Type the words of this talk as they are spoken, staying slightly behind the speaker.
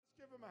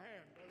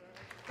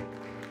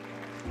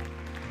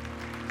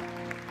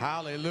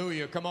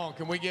Hallelujah. Come on,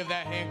 can we give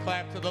that hand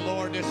clap to the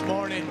Lord this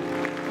morning?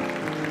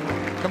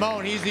 Come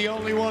on, He's the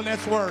only one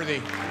that's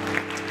worthy.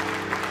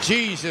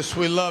 Jesus,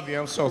 we love you.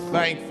 I'm so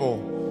thankful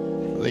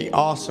for the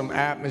awesome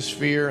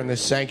atmosphere in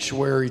this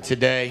sanctuary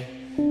today.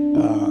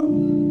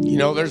 You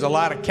know, there's a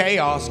lot of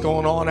chaos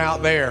going on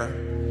out there,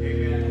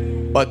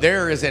 but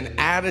there is an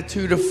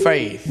attitude of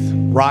faith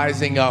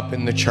rising up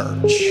in the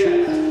church.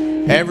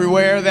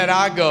 Everywhere that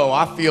I go,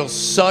 I feel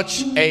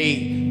such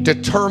a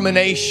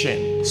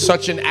determination,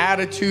 such an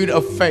attitude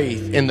of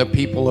faith in the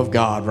people of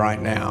God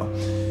right now.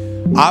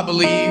 I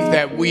believe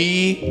that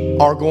we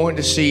are going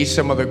to see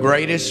some of the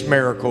greatest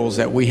miracles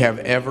that we have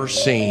ever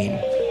seen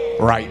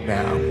right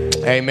now.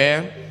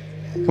 Amen.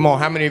 Come on,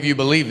 how many of you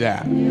believe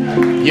that?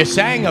 You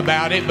sang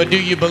about it, but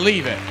do you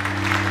believe it?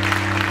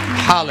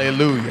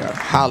 Hallelujah.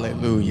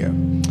 Hallelujah.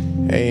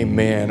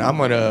 Amen. I'm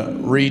going to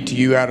read to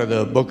you out of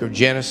the book of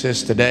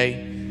Genesis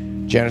today.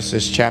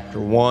 Genesis chapter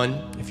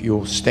 1. If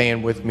you'll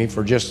stand with me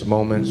for just a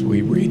moment as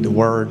we read the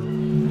word.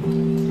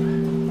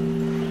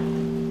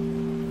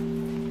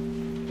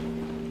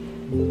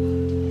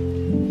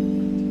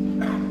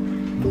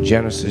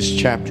 Genesis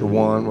chapter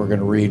 1, we're going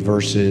to read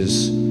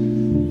verses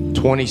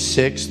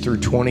 26 through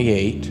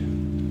 28.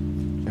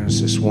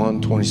 Genesis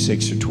 1,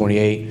 26 through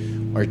 28.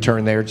 While you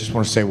turn there, just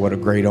want to say what a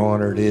great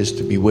honor it is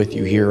to be with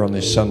you here on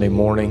this Sunday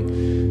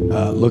morning.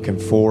 Looking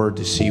forward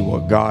to see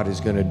what God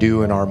is going to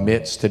do in our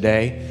midst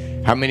today.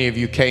 How many of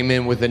you came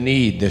in with a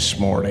need this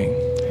morning?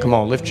 Come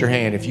on, lift your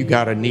hand if you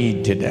got a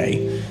need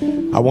today.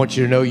 I want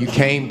you to know you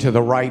came to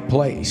the right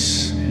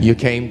place. You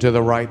came to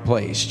the right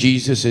place.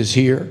 Jesus is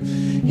here.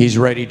 He's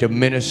ready to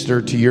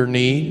minister to your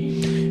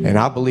need. And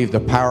I believe the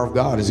power of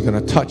God is going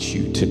to touch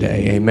you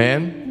today.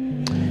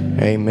 Amen.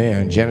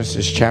 Amen.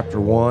 Genesis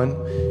chapter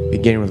 1,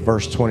 beginning with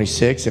verse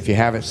 26. If you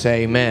have it,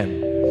 say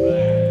amen.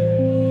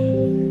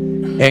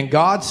 And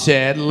God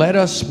said, "Let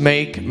us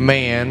make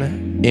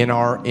man in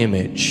our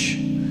image,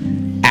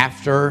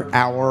 after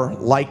our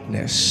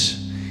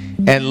likeness,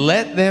 and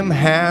let them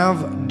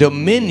have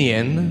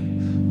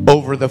dominion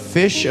over the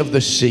fish of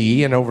the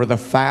sea, and over the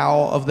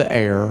fowl of the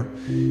air,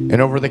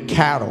 and over the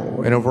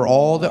cattle, and over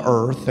all the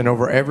earth, and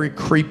over every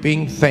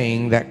creeping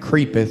thing that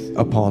creepeth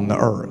upon the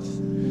earth."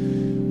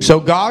 So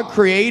God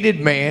created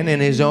man in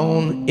his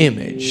own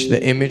image.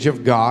 The image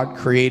of God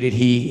created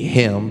he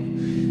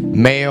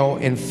him. Male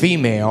and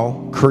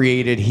female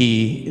created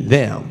he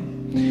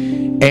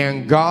them.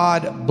 And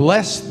God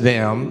blessed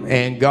them,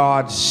 and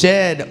God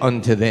said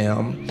unto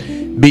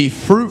them, "Be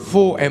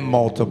fruitful and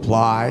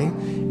multiply,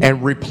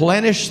 and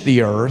replenish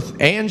the earth,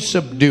 and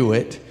subdue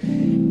it,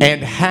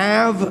 and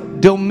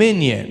have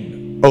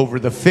dominion over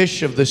the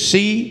fish of the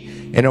sea,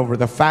 and over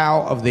the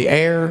fowl of the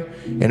air,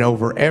 and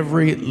over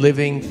every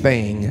living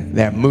thing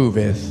that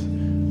moveth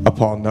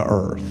upon the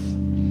earth."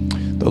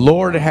 The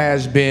Lord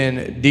has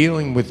been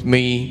dealing with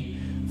me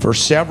for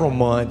several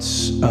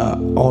months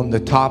on the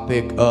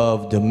topic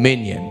of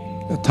dominion,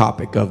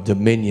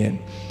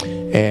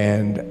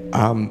 And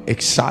I'm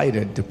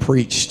excited to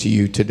preach to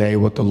you today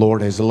what the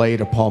Lord has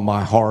laid upon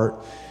my heart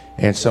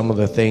and some of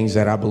the things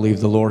that I believe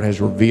the Lord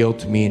has revealed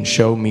to me and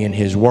shown me in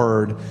His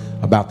Word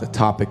about the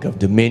topic of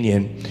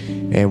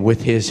dominion. And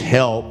with His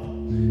help,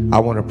 I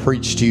want to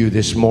preach to you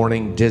this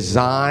morning,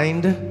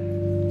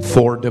 Designed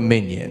for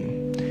Dominion.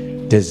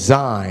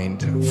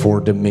 Designed for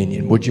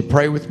dominion. Would you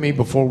pray with me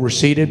before we're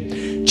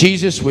seated?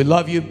 Jesus, we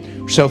love you.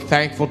 We're so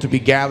thankful to be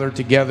gathered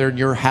together in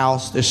your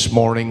house this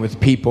morning with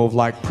people of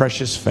like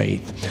precious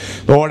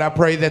faith. Lord, I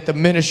pray that the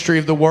ministry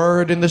of the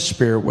Word and the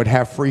Spirit would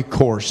have free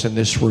course in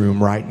this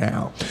room right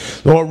now.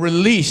 Lord,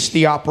 release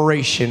the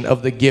operation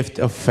of the gift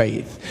of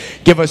faith.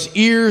 Give us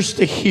ears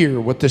to hear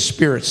what the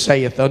Spirit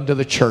saith unto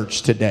the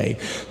church today.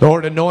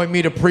 Lord, anoint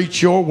me to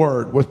preach your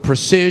word with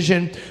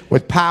precision,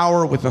 with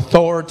power, with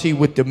authority,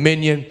 with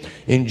dominion.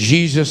 In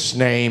Jesus'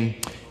 name,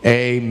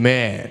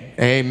 amen.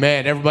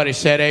 Amen. Everybody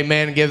said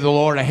amen, and give the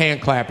Lord a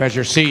hand clap as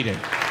you're seated.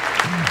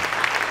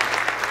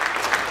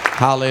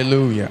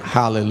 Hallelujah.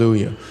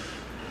 Hallelujah.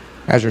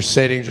 As you're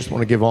sitting, just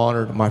want to give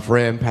honor to my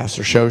friend,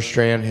 Pastor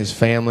Shostrand, his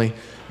family.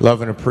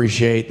 Love and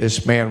appreciate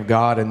this man of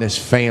God and this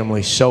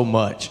family so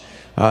much.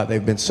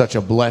 They've been such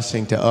a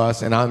blessing to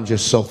us, and I'm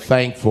just so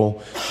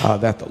thankful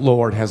that the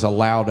Lord has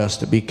allowed us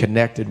to be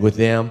connected with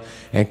them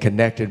and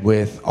connected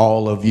with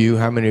all of you.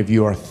 How many of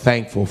you are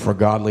thankful for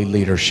godly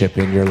leadership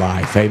in your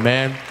life?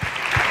 Amen.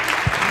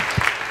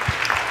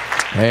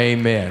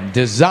 Amen.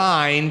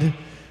 Designed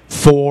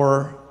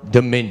for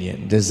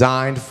dominion.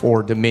 Designed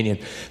for dominion.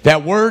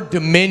 That word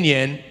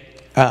dominion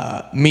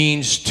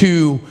means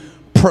to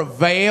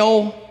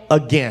prevail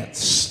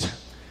against,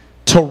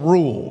 to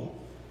rule,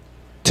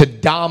 to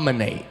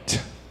dominate,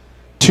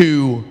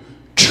 to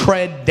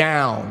tread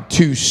down,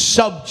 to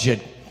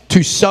subjugate.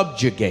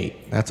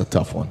 That's a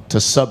tough one.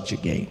 To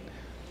subjugate.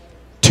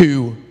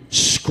 To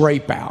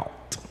scrape out.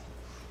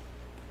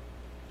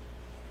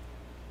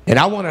 And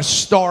I want to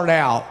start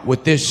out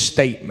with this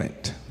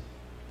statement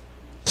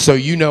so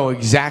you know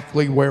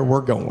exactly where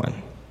we're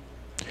going.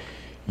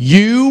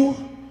 You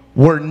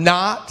were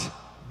not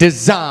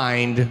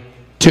designed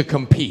to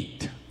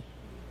compete.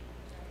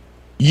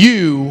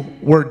 You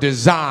were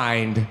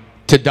designed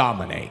to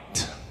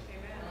dominate.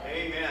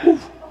 Amen.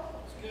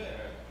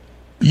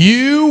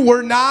 You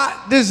were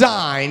not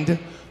designed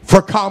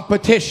for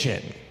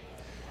competition.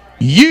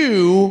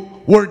 You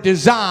were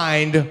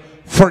designed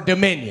for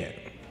dominion.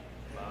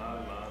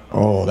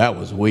 Oh, that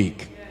was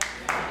weak.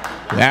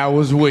 That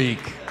was weak.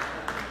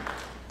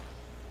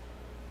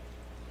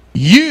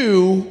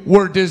 You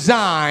were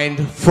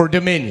designed for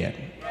dominion.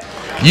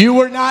 You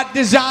were not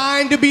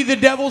designed to be the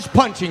devil's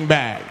punching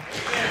bag.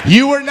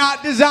 You were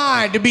not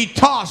designed to be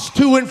tossed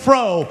to and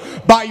fro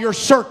by your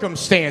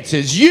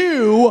circumstances.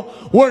 You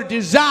were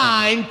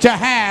designed to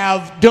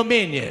have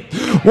dominion.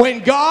 When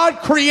God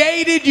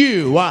created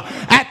you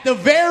at the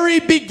very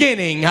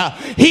beginning,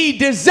 He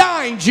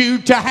designed you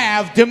to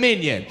have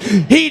dominion.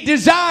 He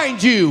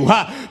designed you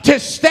to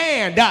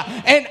stand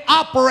and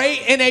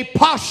operate in a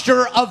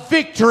posture of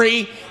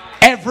victory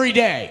every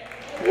day.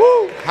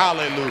 Woo!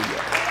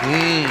 Hallelujah.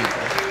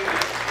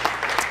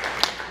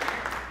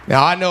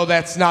 Now, I know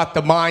that's not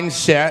the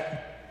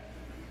mindset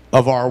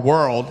of our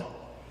world.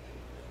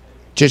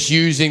 Just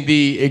using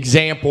the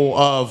example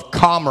of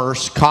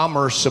commerce,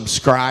 commerce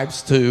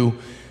subscribes to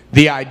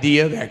the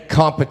idea that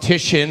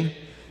competition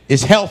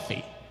is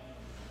healthy.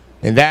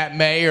 And that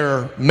may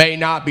or may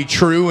not be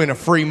true in a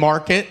free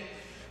market.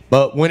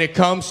 But when it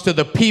comes to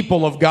the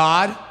people of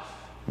God,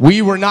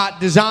 we were not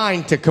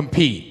designed to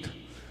compete.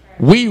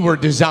 We were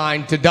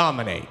designed to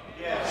dominate.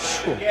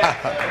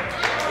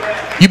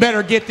 You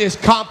better get this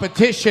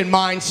competition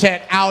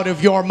mindset out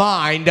of your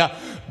mind.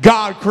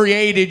 God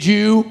created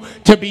you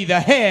to be the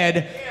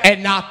head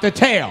and not the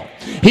tail.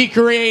 He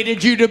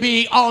created you to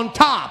be on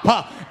top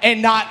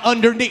and not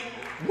underneath.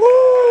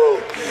 Woo!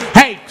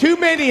 Hey, too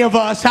many of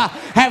us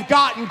have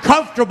gotten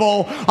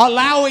comfortable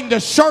allowing the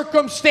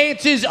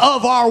circumstances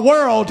of our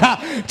world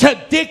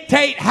to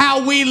dictate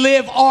how we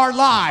live our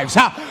lives.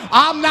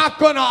 I'm not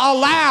going to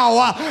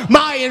allow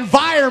my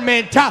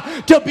environment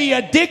to be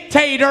a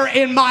dictator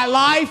in my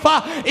life,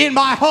 in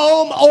my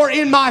home, or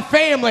in my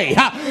family,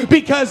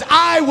 because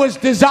I was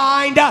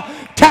designed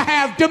to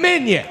have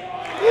dominion.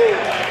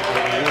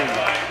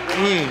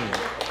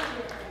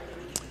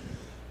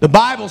 The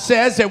Bible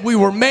says that we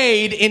were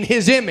made in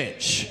His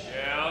image.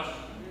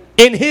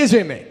 In His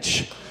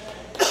image.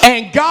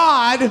 And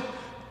God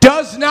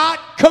does not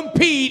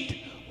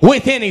compete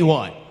with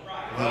anyone.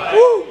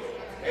 Woo.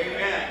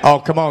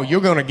 Oh, come on,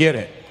 you're going to get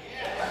it.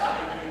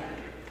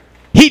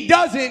 He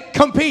doesn't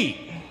compete.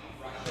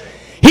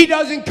 He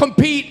doesn't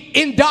compete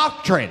in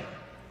doctrine.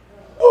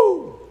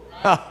 Woo.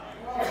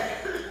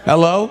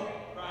 Hello?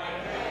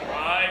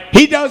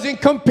 He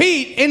doesn't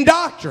compete in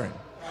doctrine.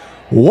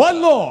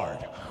 One Lord,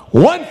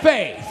 one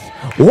faith,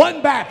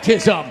 one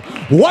baptism,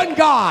 one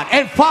God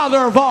and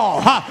Father of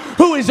all,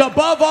 who is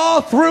above all,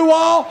 through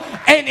all,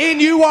 and in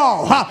you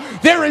all.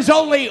 There is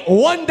only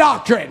one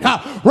doctrine,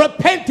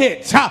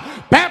 repentance,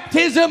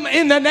 baptism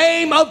in the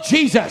name of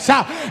Jesus,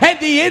 and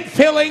the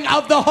infilling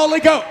of the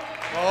Holy Ghost.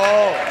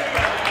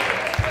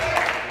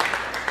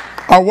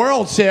 Our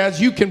world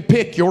says you can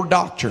pick your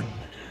doctrine.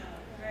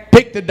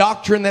 Pick the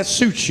doctrine that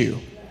suits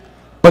you.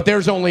 But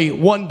there's only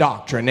one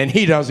doctrine, and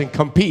He doesn't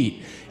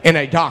compete in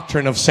a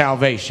doctrine of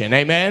salvation.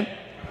 Amen?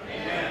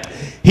 Amen.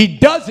 He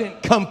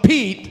doesn't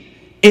compete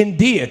in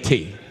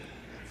deity.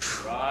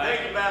 Right.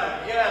 Think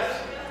about it.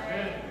 Yes.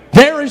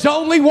 There is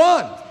only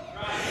one.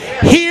 Right.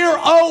 Hear,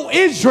 O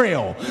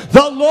Israel,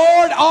 the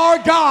Lord our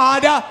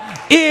God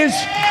is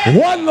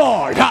one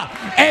Lord,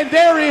 and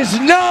there is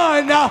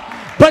none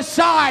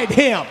beside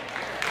Him.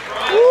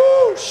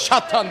 Woo,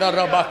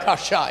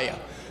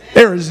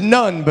 there is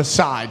none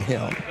beside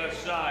Him.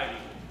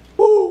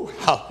 Woo,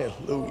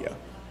 hallelujah.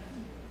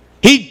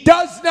 He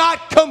does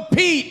not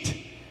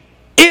compete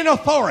in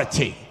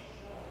authority.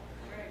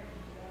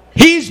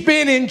 He's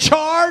been in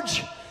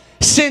charge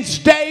since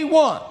day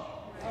one.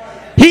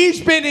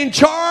 He's been in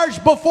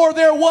charge before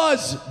there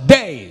was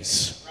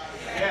days.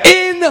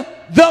 In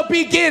the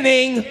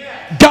beginning,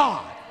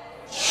 God.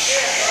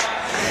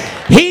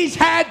 He's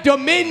had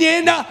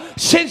dominion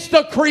since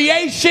the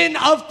creation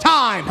of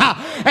time.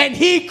 And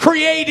He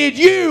created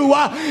you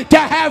to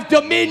have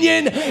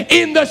dominion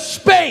in the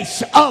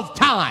space of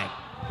time.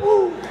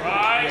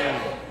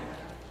 Right.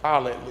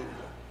 Hallelujah.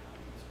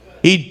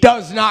 He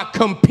does not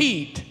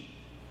compete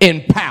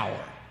in power.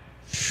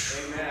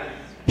 Amen.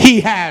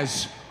 He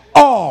has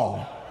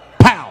all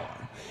power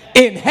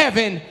in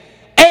heaven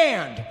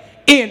and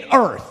in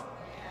earth.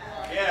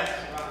 Yes.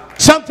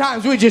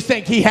 Sometimes we just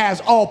think He has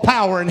all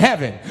power in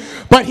heaven,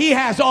 but He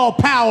has all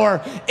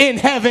power in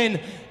heaven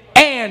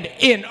and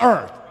in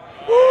earth.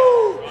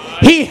 Woo.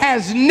 He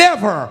has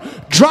never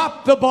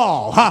dropped the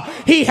ball.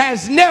 He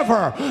has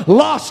never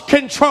lost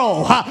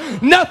control.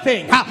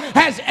 Nothing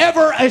has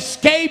ever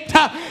escaped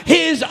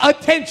His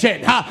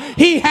attention.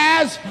 He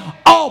has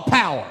all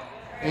power.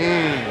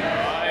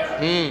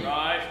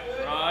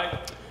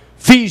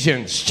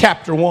 Ephesians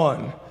chapter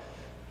 1,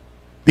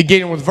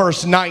 beginning with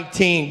verse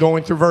 19,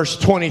 going through verse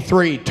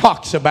 23,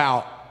 talks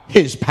about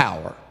His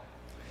power.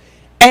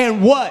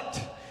 And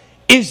what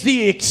is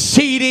the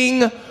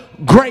exceeding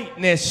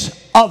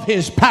greatness of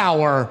his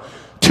power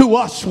to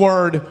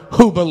usward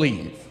who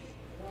believe.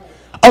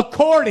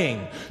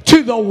 According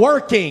to the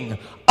working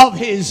of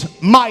his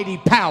mighty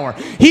power.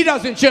 He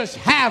doesn't just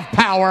have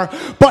power,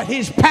 but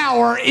his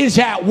power is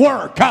at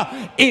work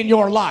in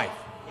your life.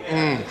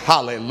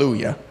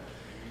 Hallelujah.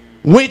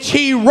 Which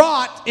he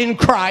wrought in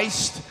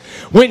Christ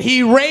when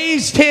he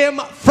raised him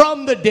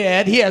from the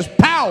dead. He has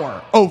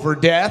power over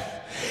death,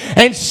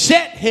 and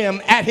set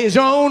him at his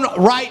own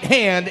right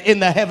hand in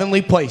the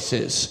heavenly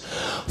places,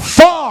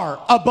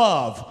 far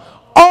above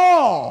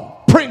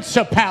all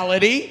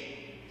principality.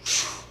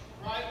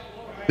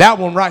 That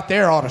one right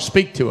there ought to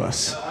speak to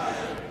us.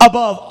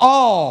 Above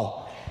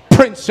all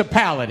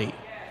principality.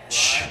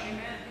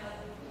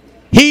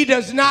 He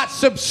does not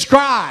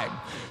subscribe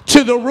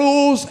to the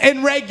rules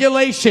and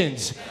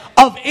regulations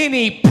of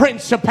any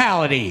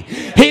principality.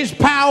 His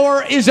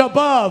power is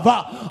above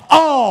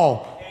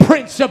all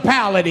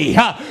principality.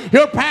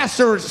 Your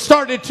pastor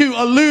started to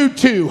allude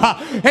to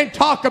and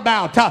talk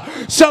about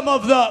some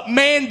of the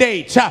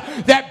mandates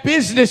that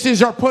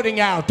businesses are putting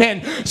out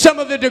and some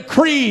of the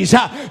decrees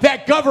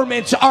that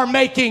governments are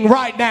making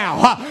right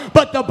now.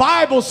 But the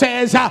Bible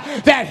says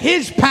that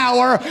his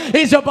power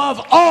is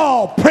above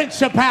all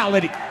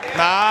principality.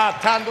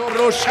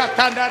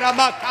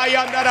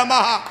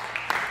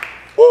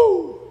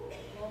 Woo.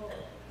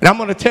 And I'm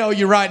going to tell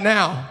you right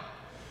now,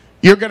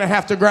 you're going to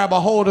have to grab a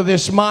hold of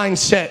this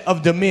mindset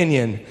of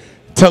dominion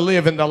to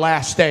live in the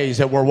last days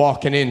that we're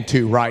walking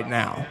into right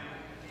now.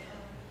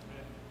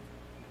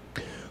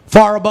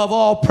 Far above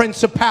all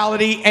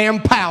principality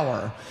and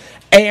power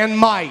and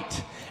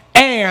might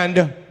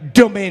and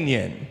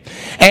dominion,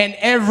 and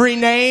every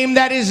name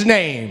that is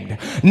named,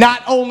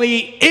 not only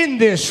in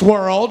this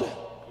world.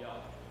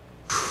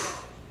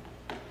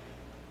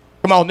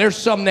 Come on, there's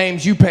some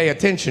names you pay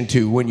attention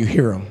to when you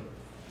hear them.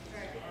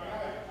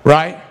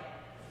 Right?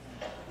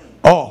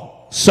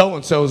 Oh,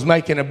 so-and-so is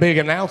making a big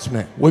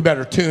announcement. We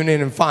better tune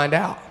in and find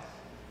out.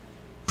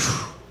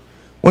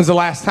 When's the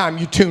last time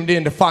you tuned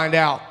in to find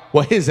out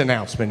what his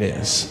announcement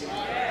is?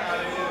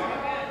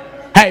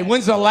 Hey,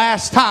 when's the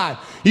last time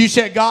you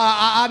said, God,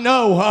 I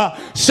know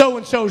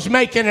so-and-so's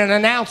making an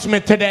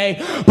announcement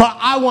today, but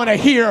I want to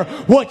hear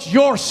what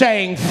you're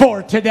saying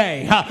for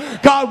today.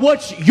 God,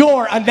 what's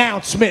your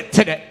announcement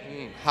today?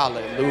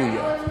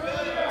 Hallelujah.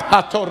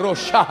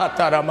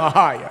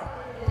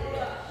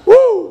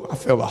 Woo! I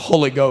feel the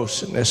Holy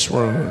Ghost in this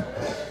room.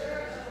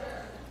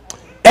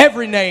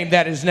 Every name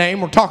that is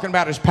named, we're talking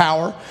about his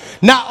power,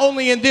 not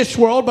only in this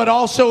world, but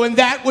also in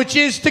that which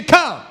is to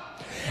come,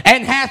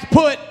 and hath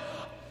put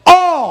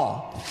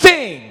all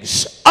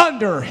things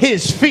under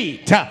his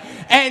feet,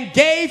 and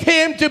gave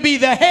him to be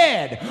the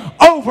head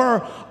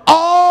over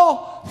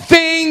all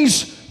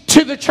things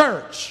to the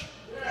church.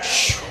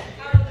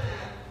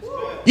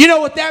 You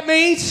know what that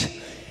means?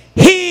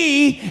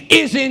 He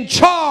is in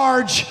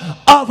charge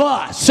of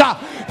us.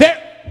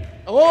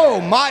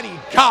 Oh, mighty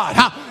God.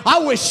 I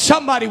wish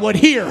somebody would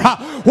hear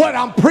what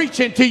I'm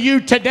preaching to you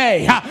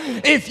today.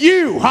 If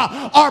you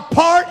are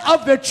part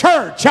of the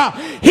church,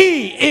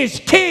 he is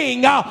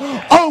king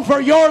over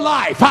your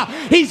life.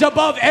 He's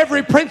above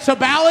every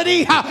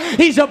principality.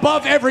 He's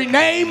above every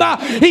name.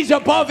 He's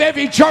above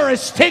every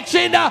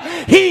jurisdiction.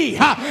 He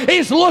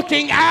is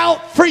looking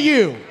out for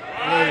you.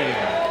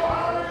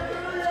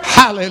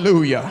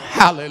 Hallelujah.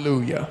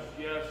 Hallelujah.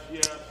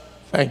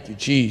 Thank you,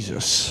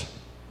 Jesus.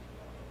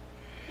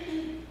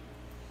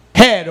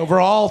 Head over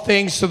all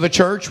things to the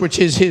church, which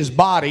is his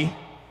body,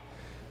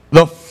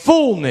 the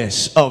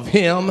fullness of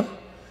him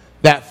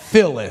that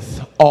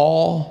filleth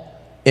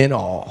all in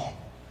all.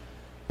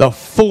 The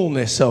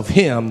fullness of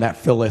him that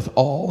filleth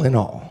all in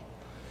all.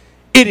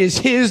 It is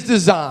his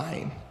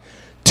design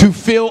to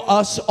fill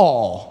us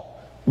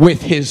all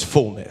with his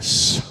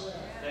fullness.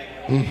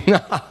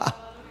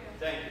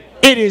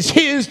 It is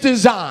his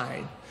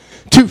design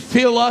to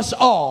fill us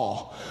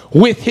all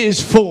with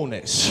his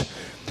fullness.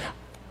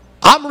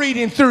 I'm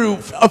reading through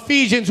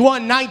Ephesians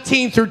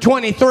 1:19 through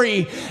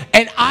 23,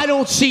 and I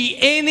don't see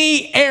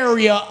any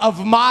area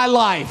of my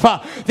life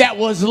that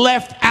was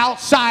left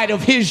outside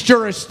of his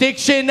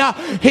jurisdiction,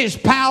 his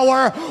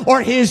power, or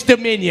his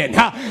dominion.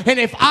 And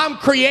if I'm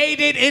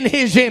created in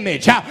his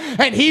image,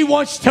 and he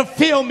wants to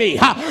fill me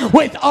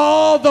with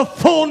all the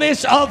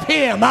fullness of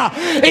him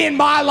in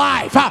my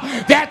life,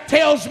 that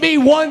tells me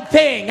one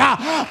thing.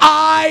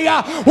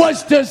 I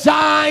was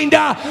designed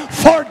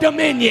for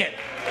dominion.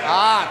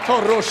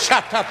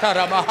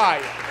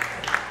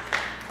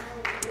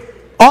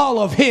 All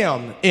of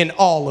him in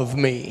all of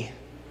me.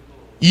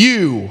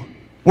 You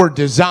were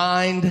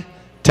designed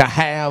to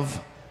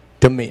have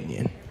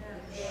dominion.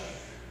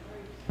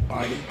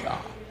 Mighty God.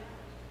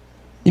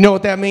 You know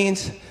what that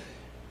means?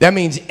 That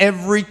means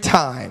every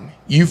time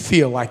you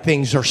feel like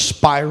things are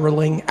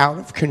spiraling out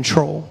of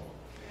control,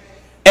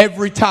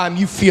 every time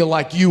you feel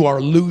like you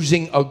are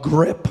losing a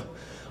grip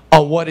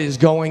on what is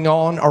going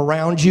on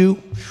around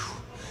you,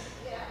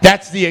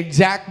 That's the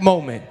exact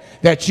moment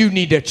that you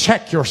need to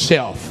check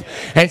yourself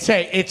and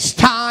say, it's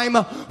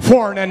time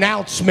for an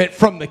announcement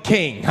from the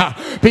King,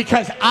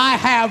 because I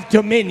have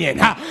dominion.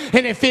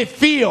 And if it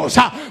feels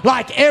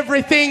like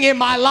everything in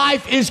my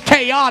life is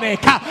chaotic,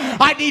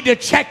 I need to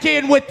check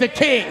in with the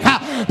King,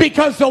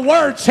 because the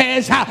Word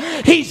says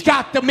He's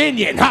got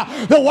dominion.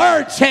 The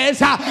Word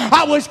says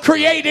I was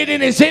created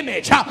in His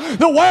image.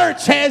 The Word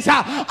says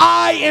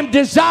I am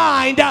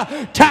designed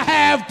to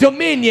have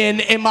dominion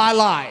in my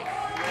life.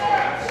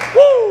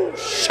 Woo!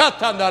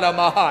 Shatandara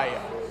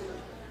Mahaya.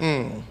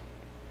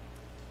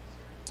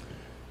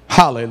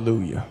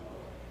 Hallelujah.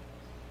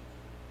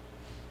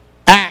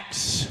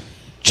 Acts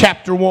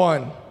chapter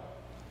 1,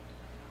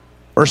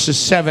 verses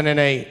 7 and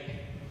 8.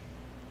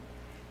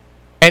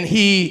 And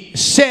he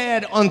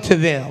said unto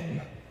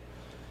them,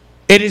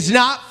 it is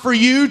not for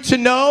you to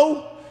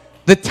know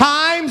the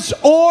times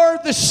or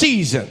the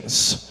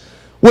seasons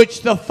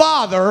which the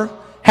Father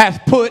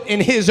hath put in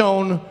His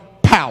own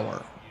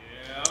power.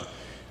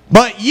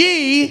 But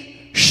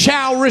ye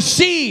shall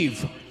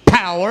receive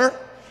power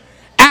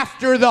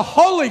after the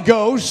Holy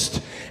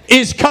Ghost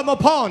is come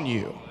upon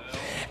you.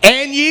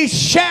 And ye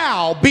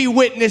shall be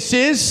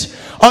witnesses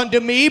unto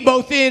me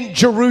both in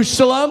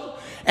Jerusalem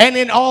and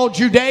in all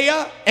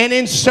Judea and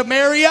in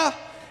Samaria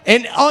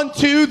and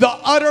unto the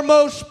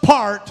uttermost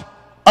part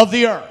of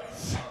the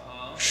earth.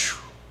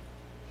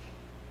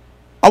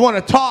 I want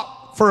to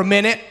talk for a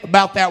minute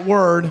about that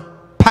word,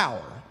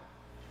 power.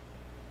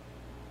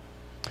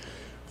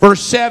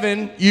 Verse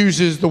 7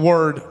 uses the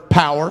word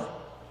power.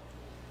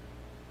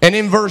 And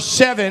in verse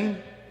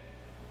 7,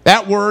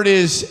 that word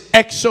is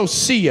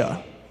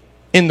exousia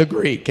in the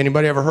Greek.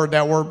 Anybody ever heard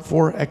that word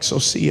before?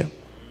 Exousia?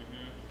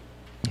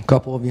 A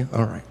couple of you?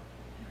 All right.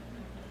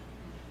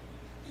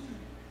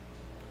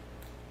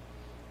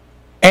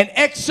 And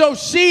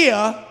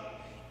exousia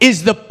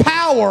is the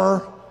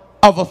power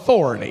of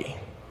authority.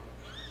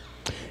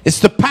 It's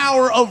the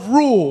power of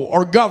rule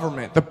or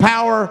government. The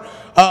power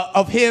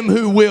of him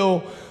who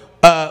will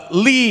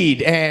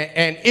lead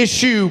and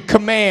issue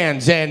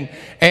commands, and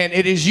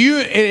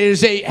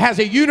it has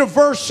a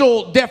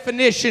universal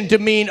definition to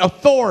mean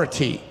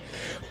authority,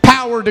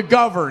 power to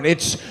govern.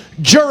 It's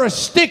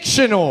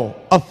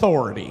jurisdictional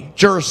authority.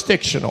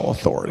 Jurisdictional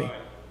authority.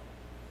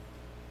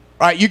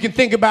 Right? You can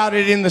think about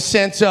it in the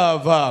sense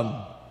of,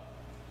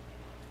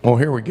 well,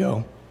 here we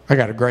go. I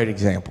got a great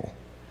example.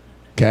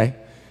 Okay,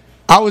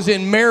 I was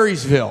in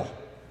Marysville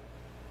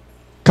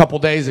a couple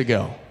days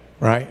ago,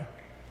 right?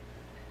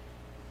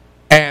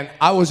 And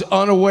I was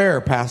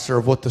unaware, Pastor,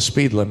 of what the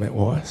speed limit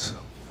was.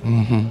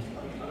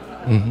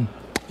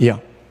 Yeah.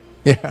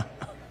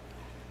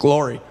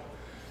 Glory.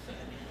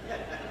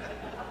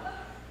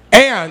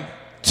 And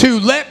to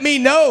let me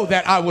know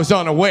that I was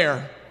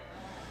unaware,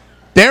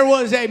 there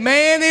was a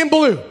man in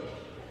blue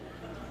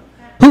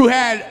who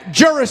had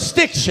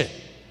jurisdiction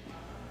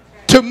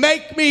to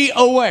make me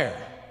aware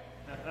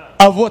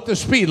of what the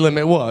speed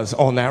limit was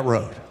on that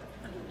road.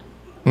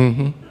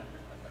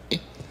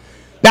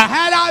 Now,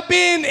 had I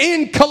been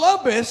in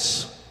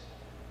Columbus,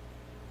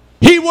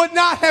 he would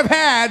not have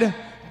had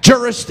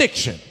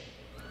jurisdiction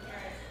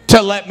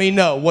to let me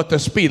know what the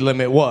speed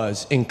limit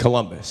was in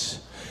Columbus,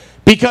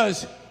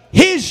 because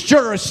his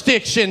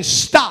jurisdiction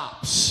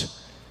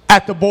stops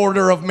at the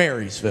border of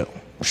Marysville.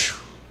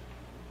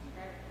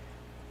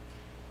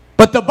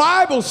 But the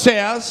Bible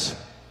says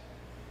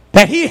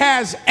that he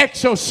has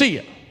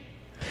exousia.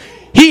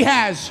 He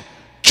has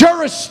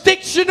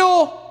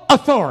jurisdictional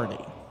authority.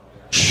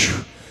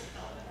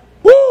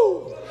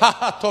 Woo!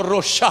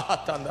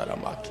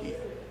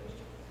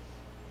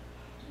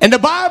 And the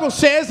Bible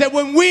says that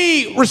when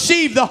we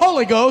receive the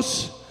Holy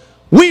Ghost,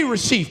 we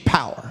receive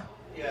power.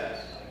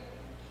 Yes.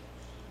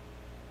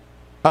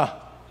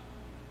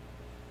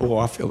 Oh,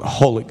 I feel the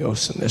Holy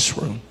Ghost in this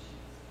room.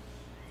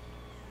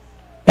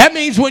 That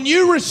means when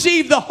you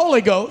receive the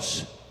Holy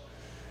Ghost,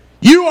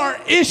 you are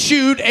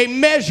issued a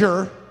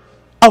measure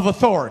of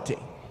authority.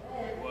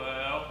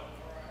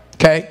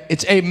 Okay?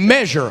 It's a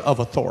measure of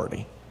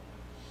authority.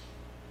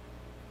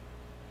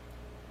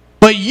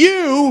 But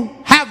you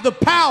have the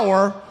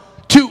power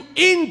to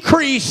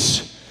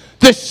increase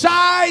the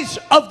size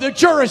of the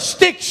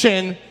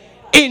jurisdiction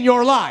in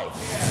your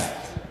life.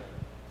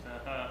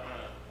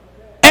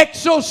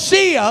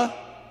 Exousia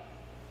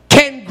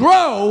can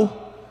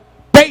grow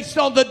based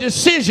on the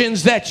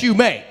decisions that you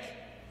make.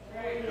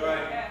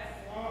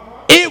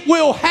 It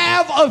will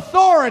have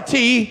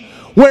authority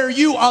where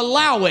you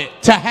allow it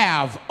to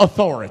have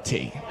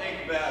authority.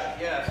 Think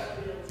about it,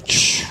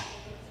 yes.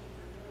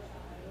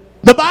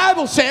 The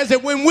Bible says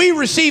that when we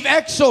receive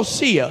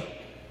exousia,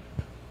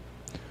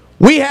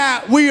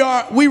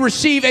 we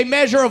receive a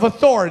measure of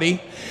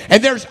authority,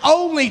 and there's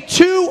only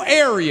two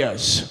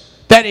areas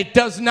that it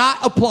does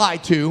not apply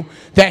to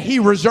that he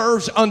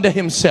reserves unto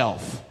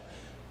himself: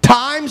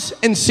 times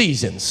and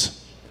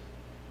seasons.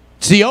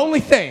 It's the only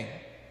thing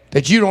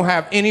that you don't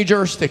have any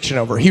jurisdiction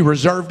over. He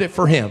reserved it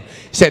for him.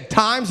 He said,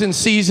 times and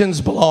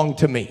seasons belong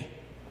to me.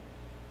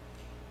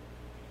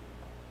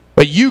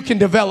 But you can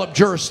develop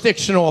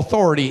jurisdictional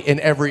authority in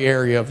every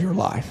area of your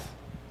life.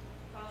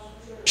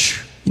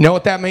 You know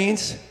what that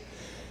means?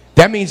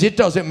 That means it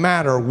doesn't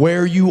matter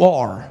where you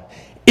are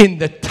in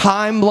the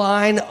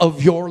timeline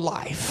of your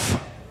life.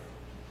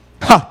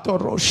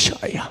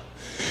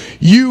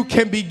 You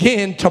can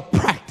begin to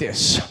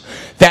practice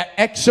that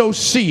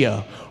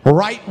exousia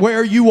right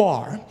where you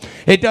are.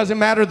 It doesn't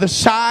matter the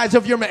size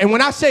of your... And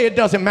when I say it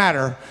doesn't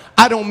matter,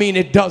 I don't mean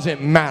it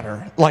doesn't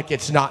matter like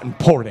it's not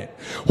important.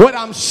 What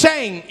I'm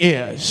saying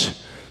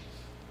is,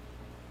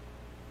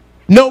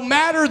 no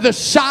matter the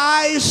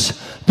size,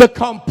 the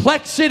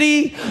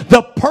complexity,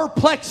 the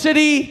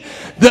perplexity,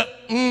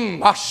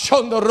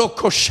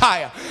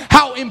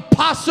 how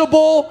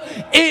impossible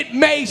it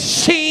may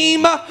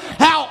seem,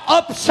 how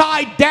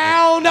upside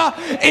down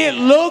it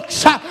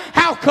looks,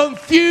 how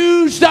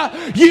confused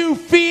you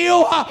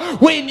feel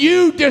when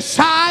you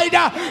decide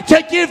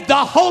to give the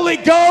Holy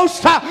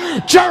Ghost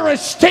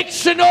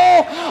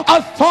jurisdictional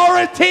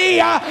authority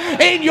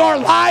in your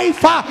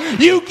life.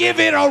 You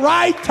give it a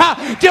right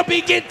to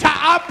begin to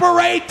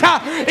operate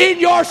in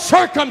your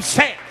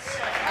circumstance.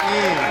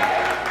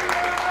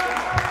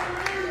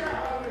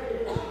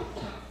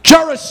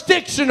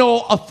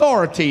 Jurisdictional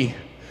authority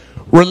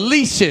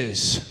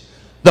releases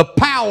the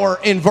power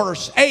in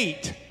verse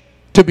 8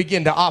 to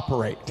begin to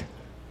operate.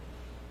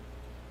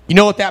 You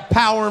know what that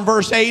power in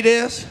verse 8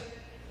 is?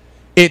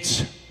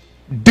 It's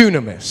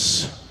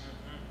dunamis.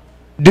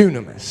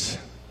 Dunamis.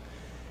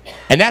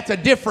 And that's a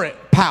different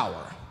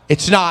power.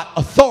 It's not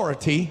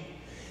authority,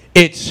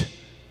 it's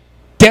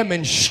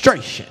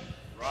demonstration.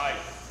 Right.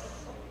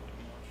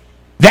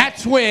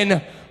 That's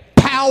when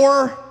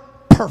power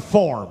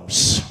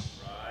performs.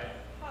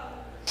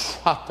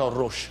 Now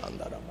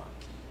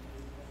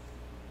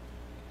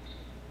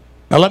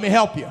let me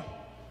help you.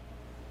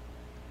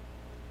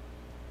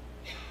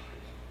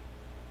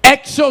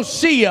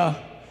 Exousia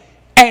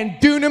and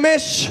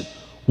dunamis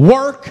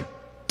work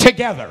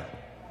together.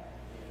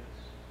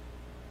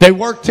 They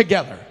work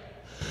together.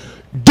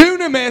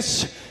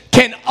 Dunamis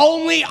can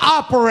only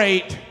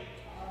operate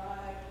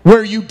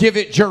where you give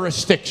it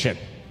jurisdiction.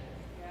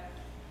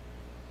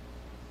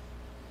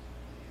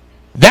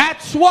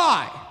 That's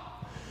why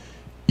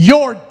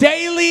your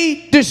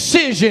daily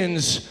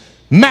decisions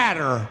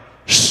matter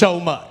so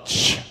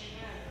much.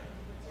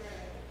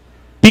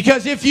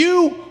 Because if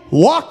you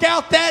walk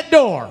out that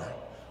door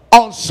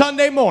on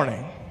Sunday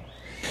morning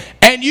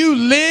and you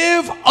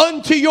live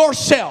unto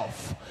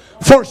yourself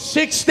for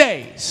 6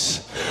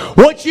 days,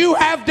 what you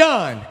have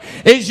done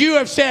is you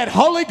have said,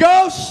 Holy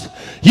Ghost,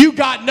 you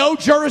got no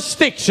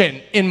jurisdiction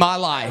in my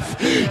life.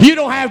 You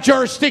don't have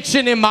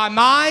jurisdiction in my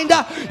mind.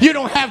 You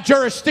don't have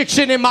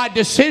jurisdiction in my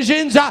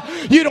decisions.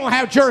 You don't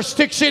have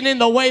jurisdiction in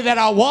the way that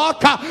I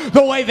walk,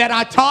 the way that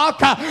I talk,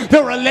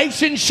 the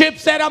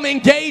relationships that I'm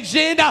engaged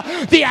in,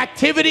 the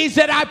activities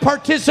that I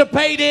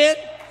participate in.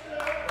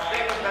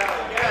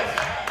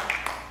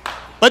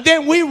 But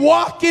then we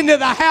walk into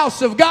the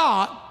house of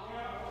God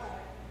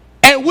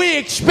and we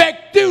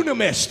expect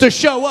dunamis to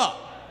show up.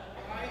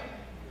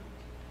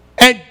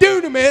 And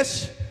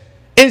dunamis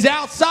is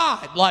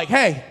outside, like,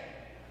 hey,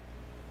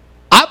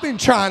 I've been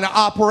trying to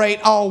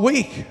operate all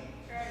week,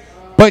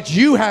 but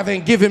you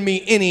haven't given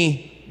me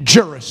any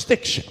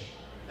jurisdiction.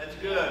 That's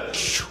good.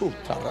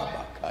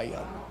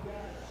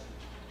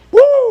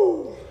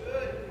 Woo!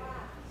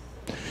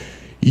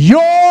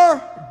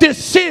 Your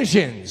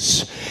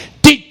decisions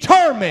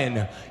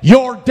determine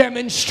your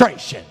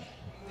demonstration.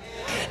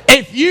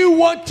 If you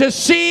want to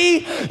see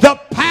the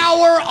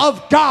power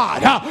of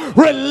God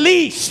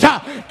released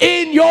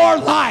in your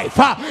life,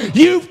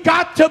 you've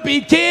got to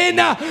begin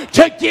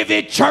to give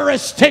it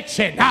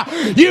jurisdiction.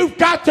 You've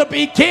got to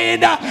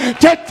begin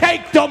to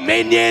take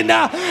dominion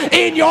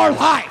in your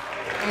life.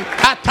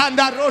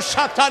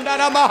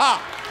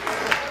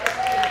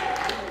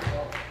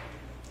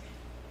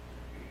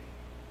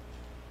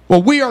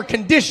 What we are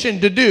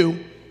conditioned to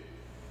do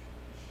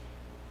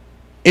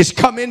is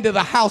come into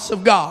the house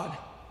of God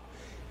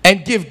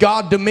and give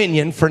God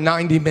dominion for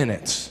 90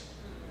 minutes.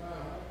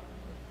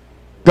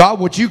 God,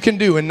 what you can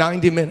do in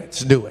 90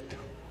 minutes, do it.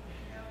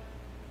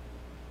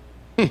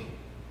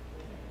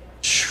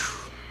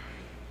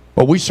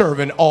 Well, we serve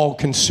an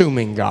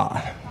all-consuming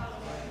God.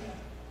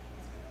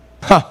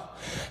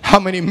 How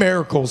many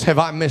miracles have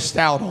I missed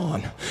out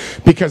on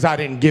because I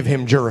didn't give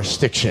him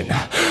jurisdiction?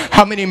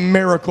 How many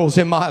miracles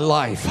in my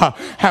life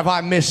have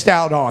I missed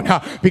out on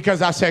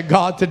because I said,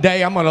 God,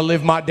 today I'm going to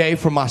live my day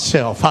for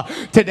myself.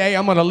 Today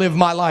I'm going to live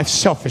my life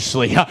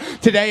selfishly.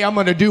 Today I'm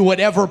going to do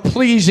whatever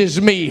pleases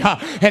me,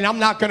 and I'm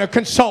not going to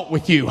consult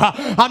with you.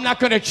 I'm not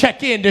going to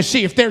check in to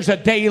see if there's a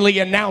daily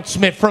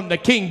announcement from the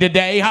King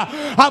today.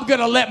 I'm going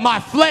to let my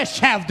flesh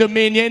have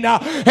dominion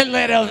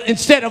and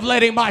instead of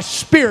letting my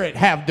spirit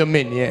have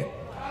dominion.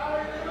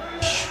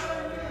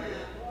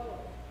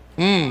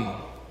 And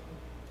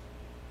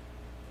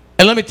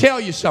let me tell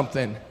you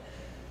something.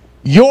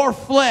 Your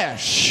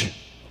flesh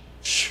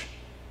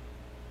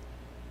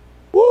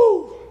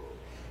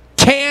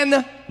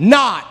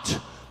cannot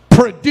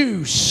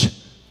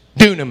produce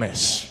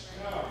dunamis.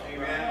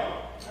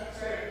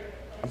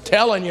 I'm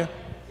telling you.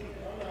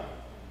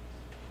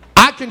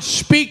 I can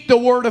speak the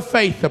word of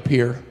faith up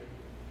here.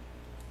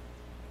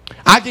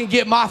 I can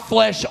get my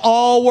flesh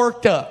all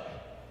worked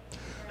up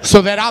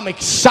so that I'm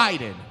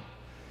excited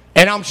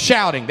and I'm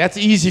shouting. That's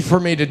easy for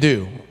me to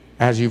do,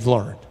 as you've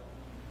learned.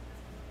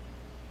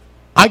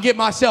 I get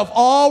myself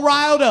all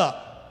riled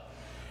up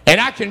and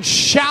I can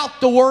shout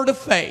the word of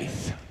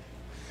faith.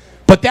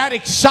 But that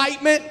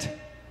excitement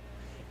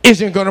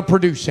isn't going to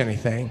produce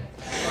anything.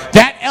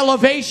 That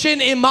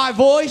elevation in my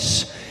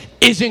voice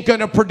isn't going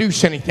to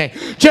produce anything.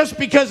 Just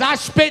because I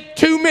spent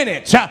 2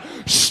 minutes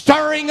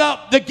stirring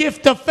up the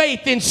gift of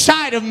faith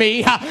inside of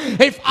me,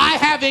 if I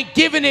haven't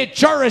given it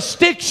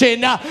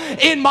jurisdiction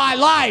in my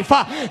life,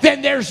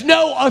 then there's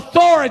no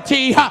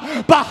authority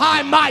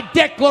behind my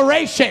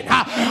declaration.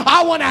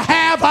 I want to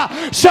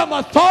have some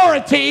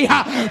authority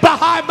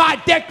behind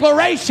my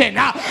declaration.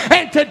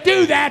 And to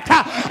do that,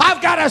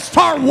 I've got to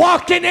start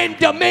walking in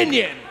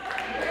dominion.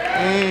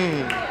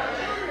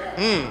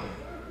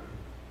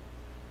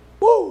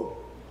 Woo.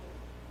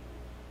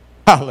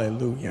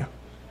 Hallelujah.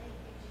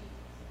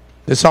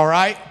 This all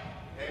right?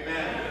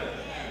 Amen.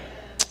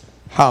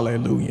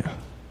 Hallelujah.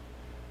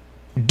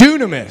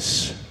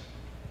 Dunamis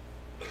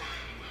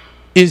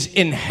is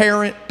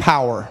inherent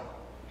power.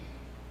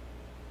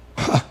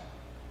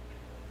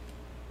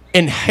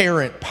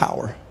 Inherent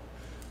power.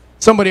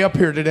 Somebody up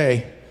here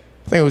today,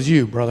 I think it was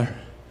you, brother,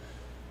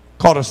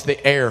 called us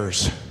the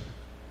heirs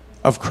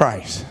of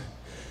Christ.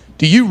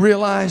 Do you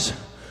realize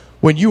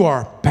when you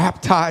are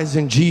baptized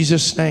in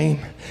Jesus' name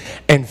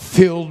and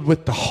filled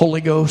with the Holy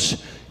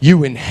Ghost,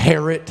 you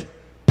inherit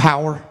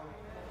power?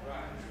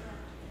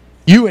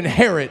 You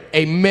inherit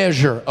a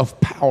measure of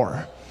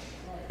power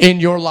in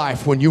your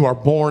life when you are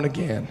born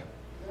again.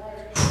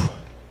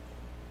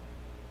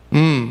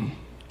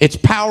 It's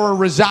power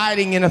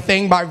residing in a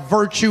thing by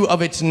virtue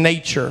of its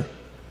nature.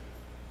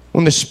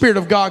 When the Spirit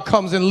of God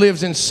comes and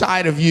lives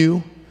inside of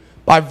you,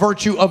 by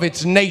virtue of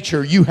its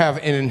nature, you have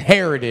an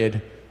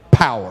inherited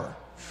power.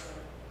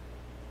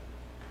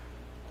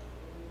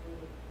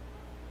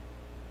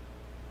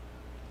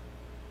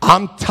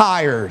 I'm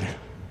tired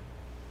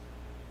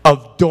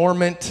of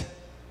dormant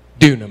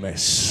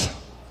dunamis.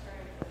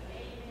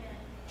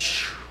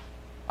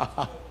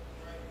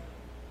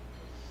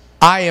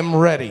 I am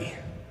ready,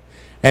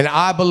 and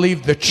I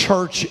believe the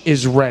church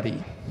is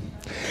ready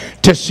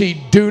to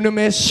see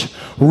dunamis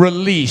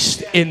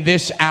released in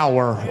this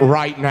hour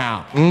right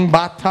now.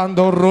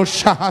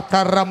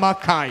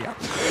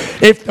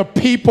 If the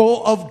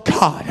people of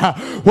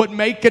God would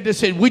make a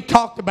decision. We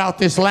talked about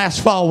this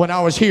last fall when I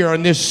was here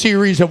in this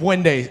series of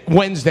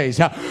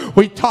Wednesdays.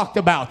 We talked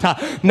about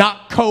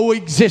not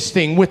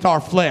coexisting with our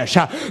flesh,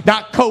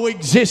 not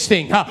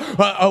coexisting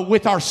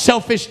with our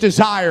selfish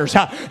desires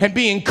and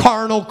being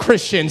carnal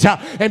Christians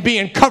and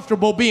being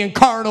comfortable being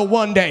carnal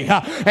one day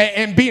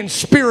and being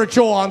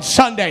spiritual on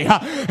Sunday.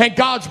 And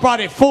God's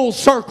brought it full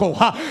circle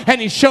and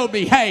He showed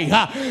me,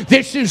 hey,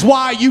 this is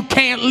why you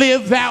can't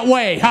live that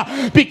way,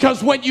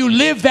 because when you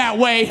live that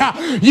way,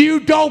 you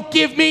don't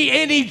give me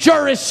any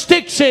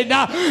jurisdiction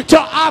to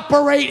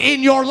operate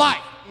in your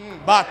life.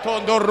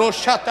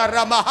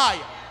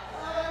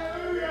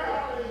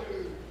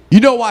 You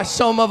know why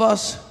some of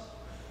us,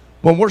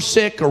 when we're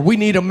sick or we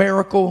need a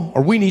miracle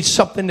or we need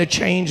something to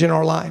change in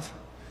our life,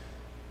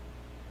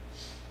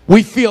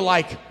 we feel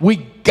like we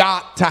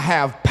got to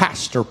have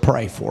pastor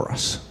pray for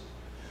us.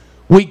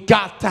 We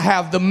got to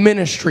have the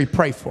ministry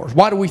pray for us.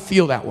 Why do we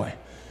feel that way?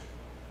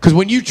 Because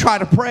when you try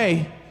to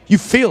pray, you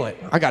feel it.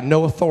 I got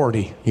no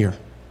authority here.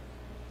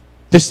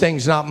 This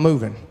thing's not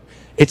moving.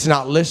 It's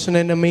not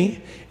listening to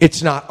me.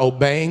 It's not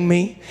obeying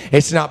me.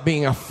 It's not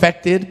being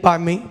affected by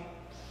me.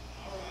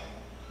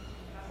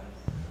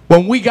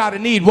 When we got a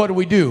need, what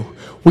do?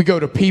 We go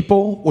to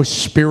people with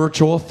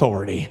spiritual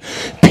authority.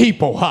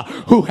 People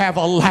who have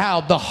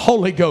allowed the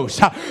Holy Ghost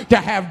to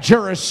have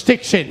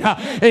jurisdiction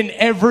in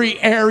every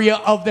area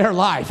of their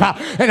life.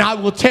 And I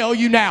will tell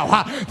you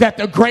now that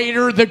the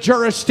greater the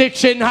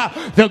jurisdiction,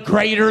 the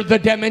greater the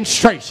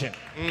demonstration.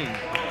 Woo!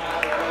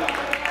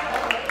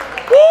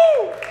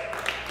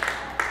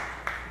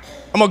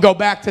 I'm going to go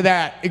back to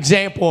that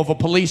example of a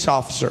police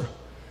officer.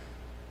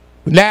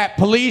 That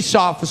police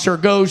officer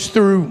goes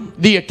through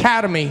the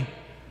academy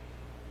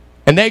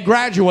and they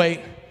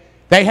graduate,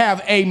 they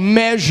have a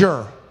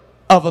measure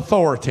of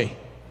authority,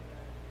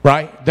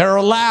 right? They're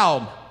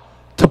allowed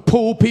to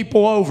pull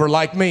people over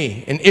like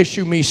me and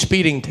issue me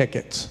speeding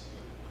tickets.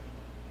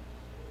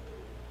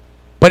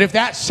 But if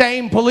that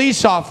same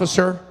police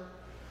officer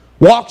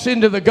walks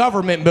into the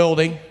government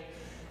building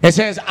and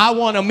says, I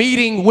want a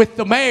meeting with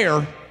the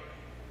mayor,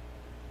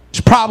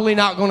 he's probably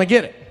not going to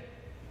get it.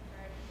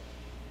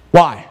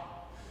 Why?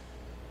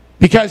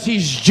 Because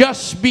he's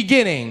just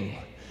beginning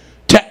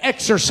to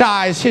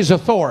exercise his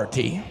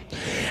authority.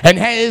 And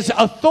his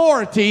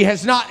authority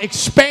has not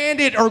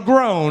expanded or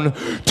grown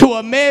to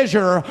a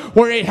measure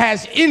where it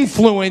has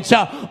influence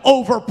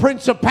over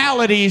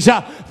principalities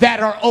that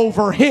are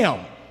over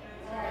him.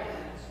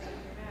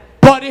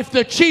 But if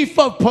the chief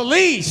of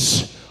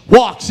police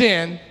walks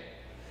in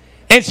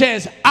and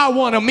says, I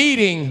want a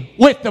meeting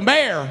with the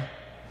mayor,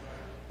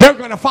 they're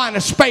going to find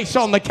a space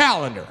on the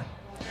calendar.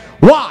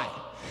 Why?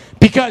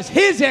 Because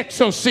his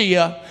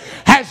exousia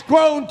has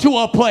grown to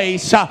a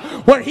place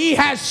where he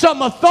has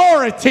some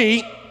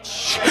authority.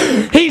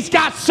 He's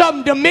got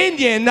some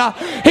dominion.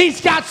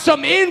 He's got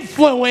some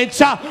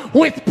influence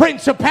with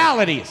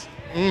principalities.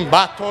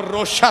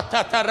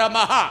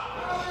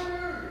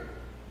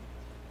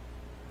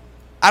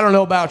 I don't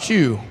know about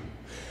you,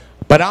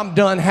 but I'm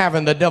done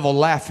having the devil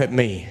laugh at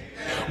me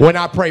when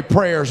I pray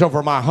prayers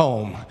over my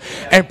home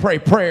and pray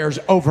prayers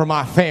over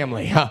my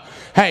family.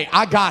 Hey,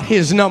 I got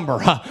his number.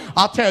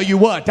 I'll tell you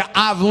what,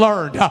 I've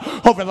learned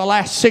over the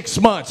last 6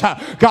 months,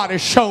 God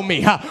has shown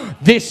me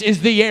this is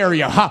the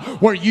area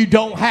where you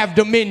don't have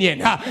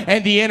dominion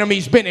and the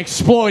enemy's been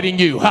exploiting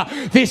you.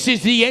 This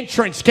is the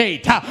entrance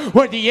gate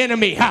where the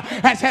enemy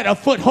has had a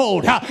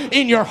foothold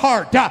in your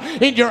heart,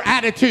 in your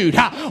attitude,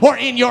 or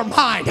in your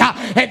mind.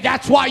 And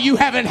that's why you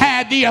haven't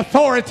had the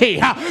authority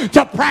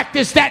to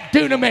practice that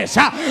dunamis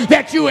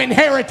that you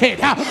inherited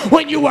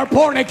when you were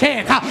born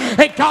again.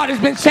 And God has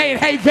been saying,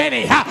 hey,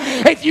 Vinny,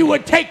 if you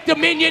would take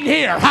dominion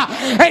here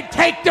and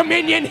take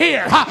dominion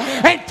here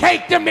and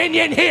take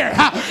dominion here,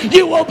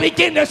 you will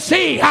begin to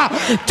see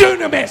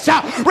dunamis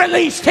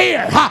released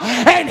here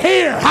and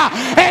here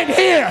and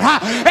here.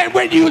 And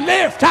when you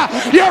lift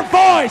your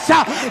voice,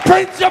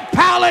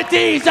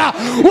 principalities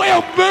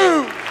will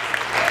move.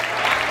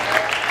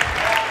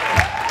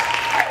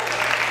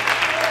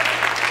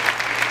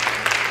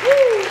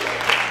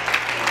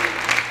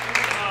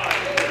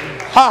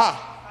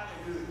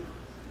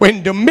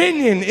 When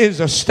dominion is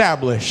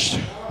established,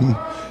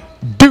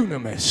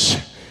 dunamis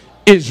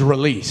is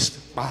released.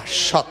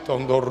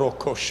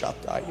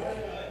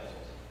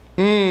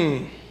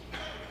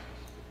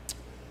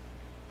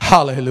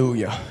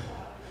 Hallelujah.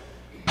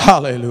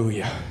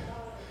 Hallelujah.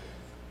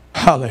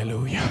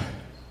 Hallelujah.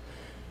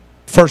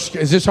 First,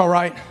 is this all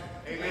right?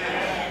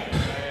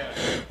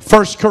 Amen.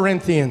 1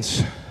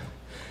 Corinthians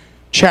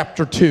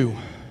chapter 2.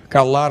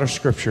 Got a lot of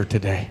scripture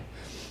today.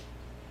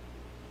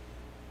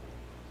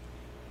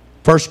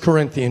 1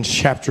 Corinthians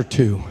chapter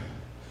 2.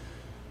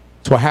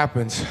 That's what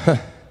happens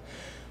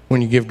when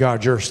you give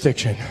God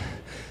jurisdiction.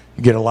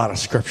 You get a lot of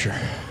scripture.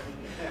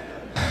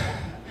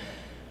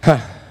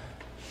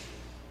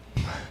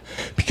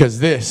 Because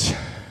this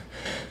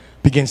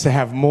begins to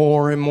have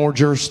more and more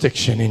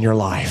jurisdiction in your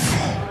life.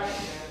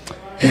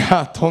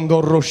 I'm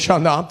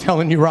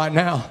telling you right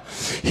now,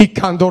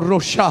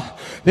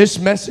 this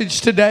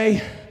message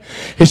today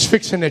is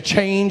fixing to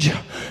change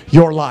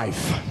your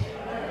life.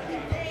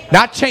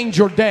 Not change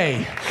your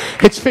day.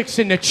 It's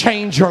fixing to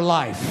change your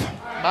life.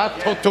 We're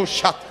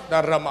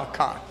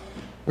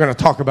going to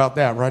talk about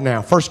that right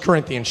now. 1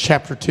 Corinthians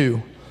chapter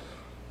 2,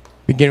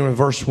 beginning with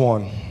verse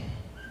 1.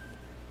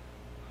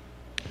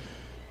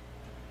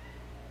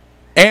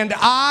 And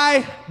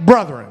I,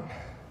 brethren,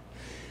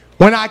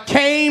 when I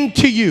came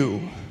to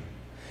you,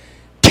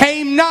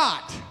 came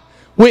not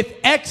with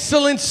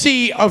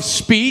excellency of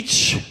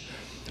speech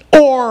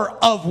or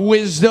of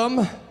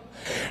wisdom,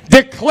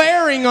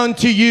 declaring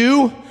unto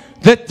you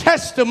the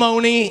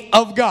testimony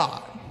of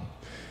God.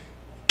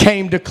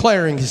 Came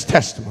declaring his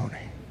testimony.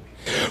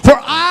 For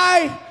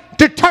I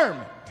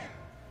determined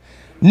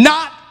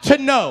not to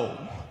know.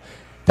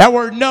 That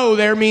word know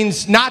there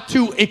means not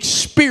to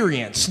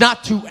experience,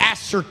 not to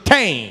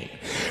ascertain.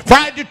 For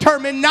I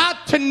determined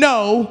not to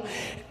know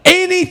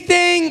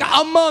anything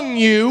among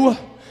you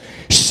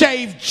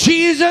save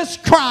Jesus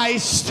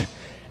Christ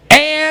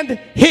and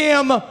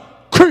him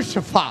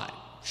crucified.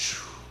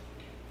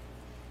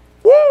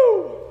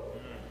 Woo!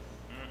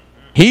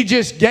 He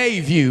just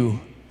gave you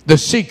the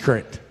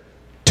secret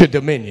to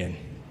dominion.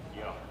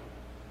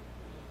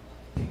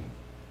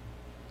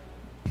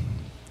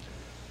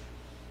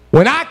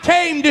 When I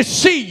came to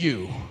see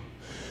you,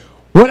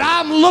 what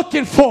I'm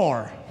looking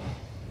for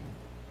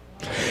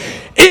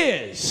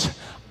is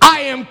I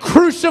am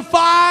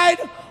crucified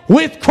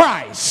with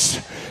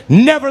Christ.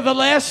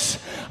 Nevertheless,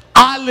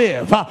 I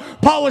live.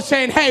 Paul was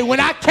saying, hey, when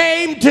I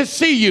came to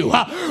see you,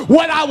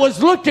 what I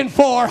was looking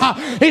for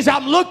is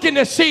I'm looking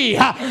to see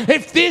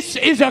if this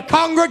is a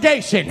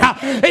congregation,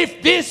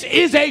 if this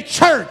is a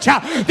church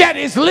that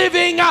is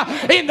living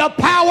in the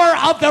power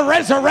of the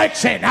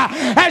resurrection.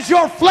 Has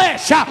your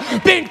flesh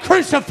been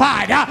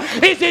crucified?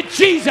 Is it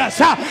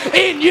Jesus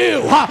in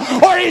you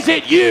or is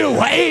it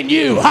you in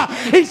you?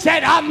 He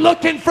said, I'm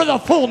looking for the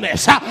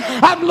fullness.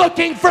 I'm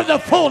looking for the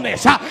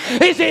fullness.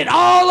 Is it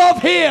all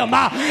of him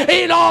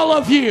in all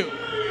of you?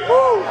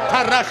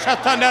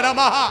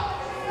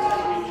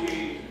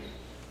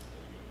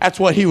 That's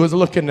what he was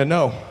looking to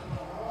know.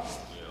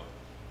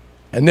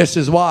 And this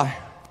is why.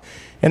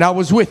 And I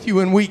was with you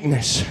in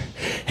weakness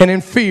and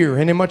in fear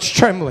and in much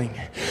trembling.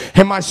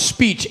 And my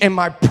speech and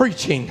my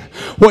preaching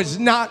was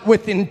not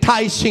with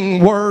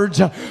enticing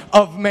words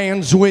of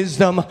man's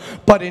wisdom,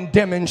 but in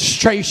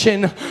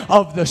demonstration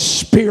of the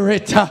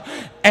Spirit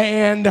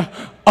and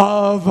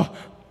of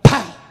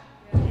power.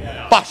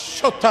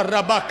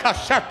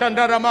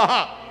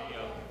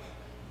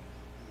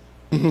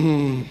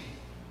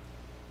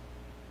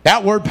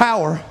 That word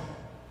power,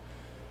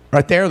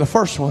 right there, the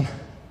first one,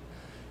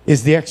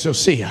 is the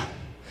exousia,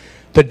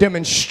 the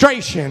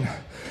demonstration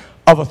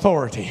of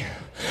authority.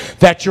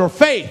 That your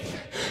faith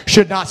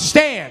should not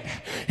stand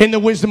in the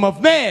wisdom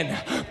of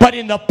men, but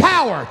in the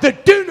power, the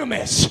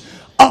dunamis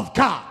of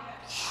God.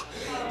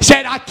 He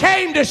said, I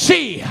came to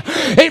see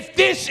if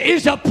this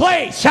is a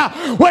place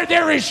where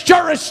there is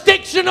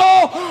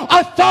jurisdictional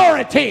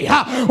authority,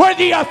 where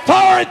the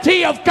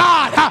authority of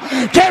God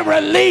can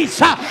release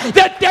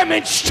the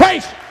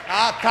demonstration.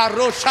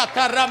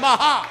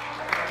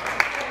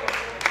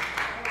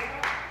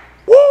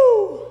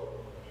 Woo!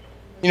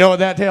 You know what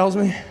that tells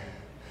me?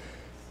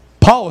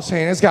 Paul was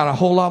saying it's got a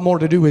whole lot more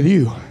to do with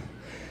you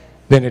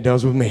than it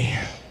does with me.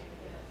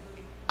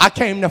 I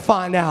came to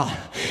find out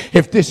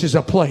if this is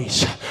a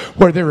place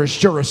where there is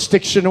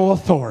jurisdictional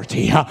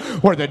authority,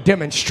 where the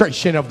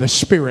demonstration of the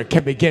Spirit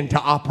can begin to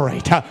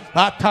operate.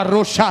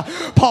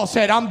 Paul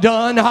said, I'm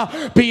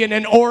done being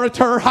an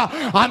orator.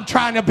 I'm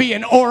trying to be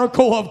an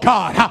oracle of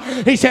God.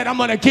 He said, I'm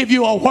going to give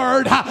you a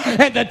word,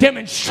 and the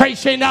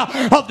demonstration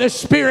of the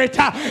Spirit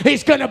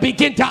is going to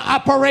begin to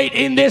operate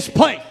in this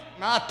place.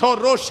 I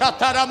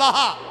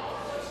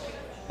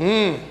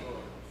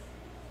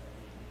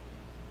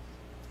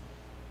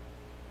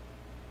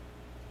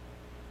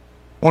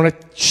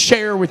want to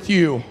share with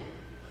you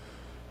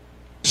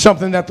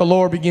something that the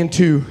Lord began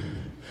to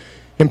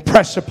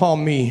impress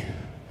upon me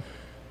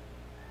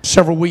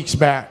several weeks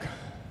back.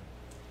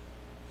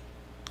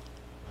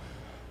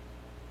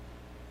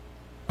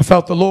 I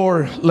felt the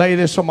Lord lay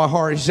this on my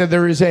heart. He said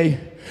there is a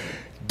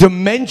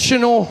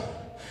dimensional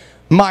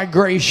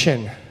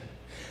migration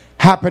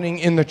happening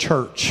in the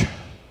church,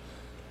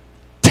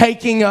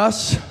 taking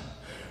us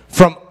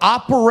from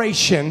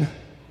operation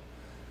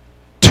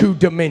to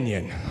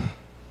dominion.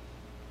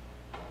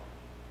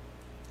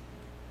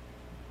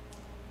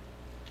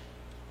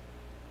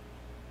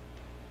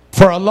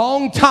 For a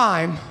long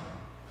time,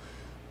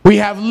 we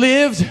have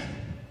lived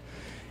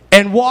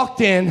and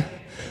walked in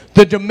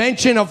the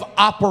dimension of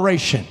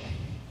operation.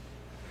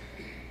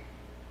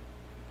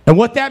 And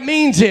what that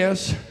means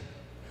is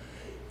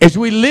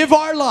we live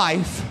our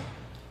life,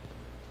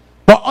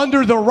 but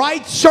under the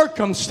right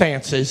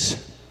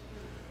circumstances,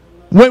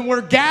 when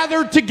we're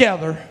gathered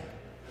together,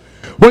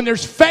 when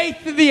there's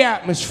faith in the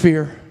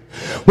atmosphere,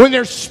 when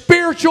there's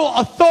spiritual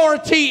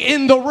authority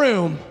in the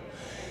room,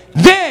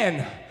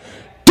 then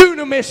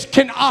dunamis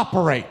can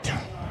operate.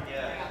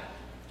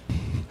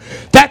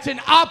 That's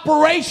an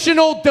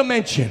operational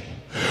dimension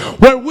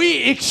where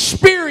we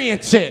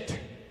experience it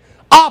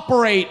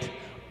operate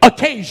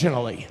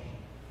occasionally.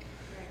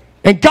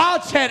 And God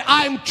said,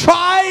 I'm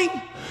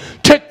trying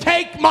to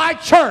take my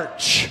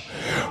church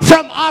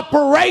from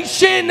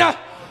operation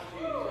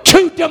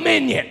to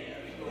dominion.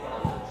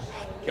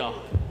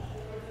 God.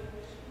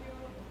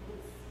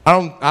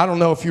 I don't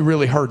know if you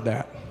really heard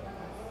that.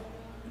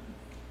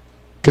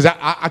 Because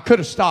I could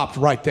have stopped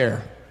right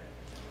there.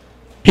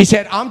 He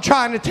said, I'm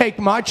trying to take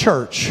my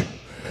church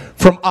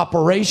from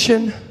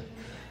operation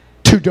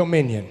to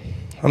dominion.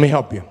 Let me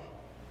help you.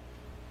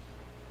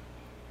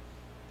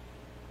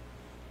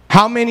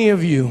 How many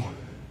of you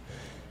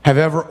have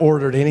ever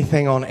ordered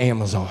anything on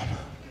Amazon?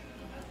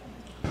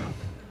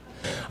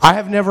 I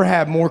have never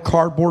had more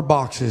cardboard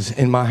boxes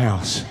in my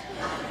house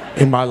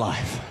in my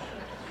life.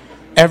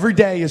 Every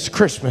day is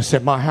Christmas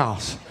at my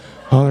house.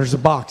 Oh, there's a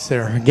box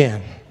there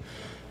again.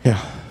 Yeah.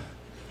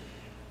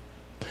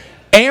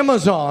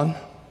 Amazon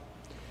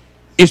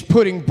is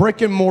putting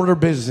brick and mortar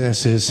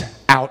businesses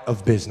out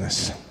of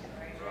business.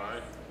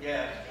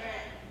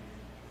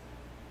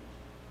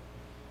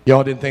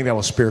 Y'all didn't think that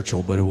was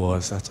spiritual, but it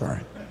was. That's all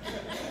right.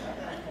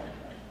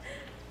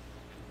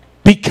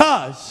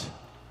 Because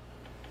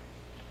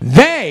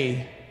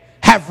they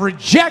have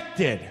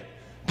rejected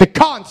the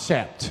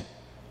concept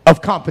of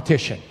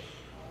competition.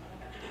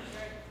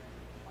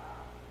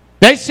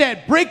 They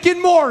said brick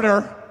and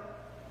mortar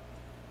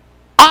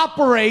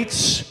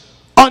operates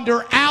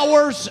under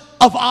hours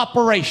of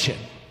operation.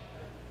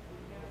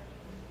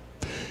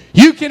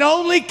 You can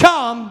only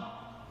come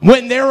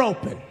when they're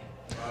open,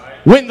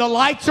 when the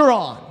lights are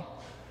on,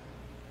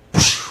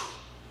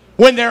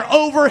 when their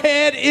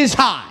overhead is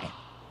high.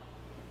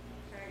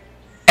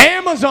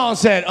 Amazon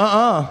said,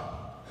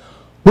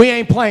 we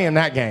ain't playing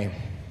that game.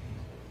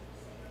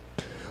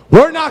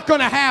 We're not going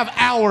to have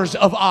hours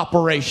of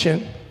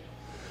operation.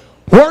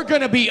 We're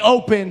going to be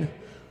open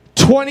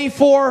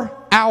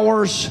 24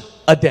 hours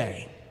a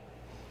day.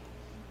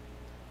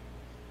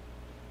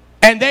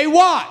 And they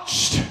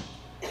watched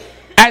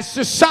as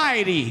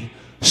society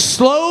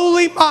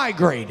slowly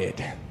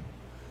migrated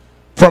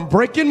from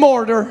brick and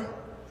mortar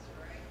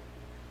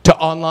to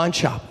online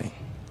shopping.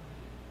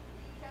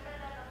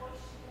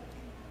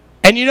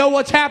 And you know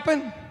what's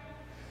happened?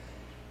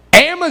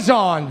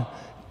 Amazon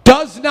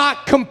does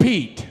not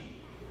compete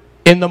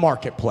in the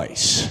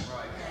marketplace.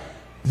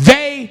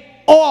 They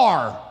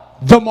are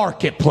the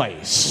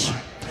marketplace.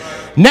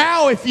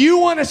 Now, if you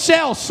want to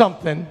sell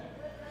something,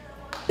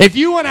 if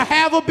you want to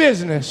have a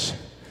business,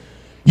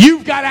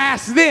 you've got to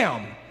ask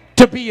them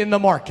to be in the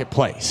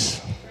marketplace.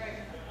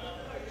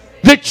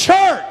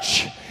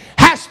 church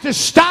has to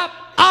stop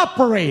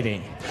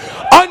operating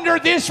under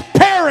this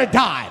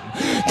paradigm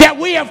that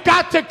we have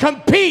got to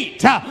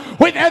compete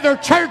with other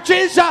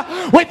churches,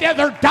 with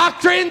other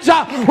doctrines,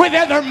 with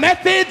other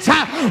methods,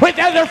 with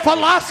other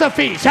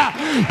philosophies.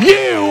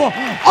 You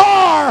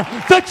are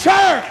the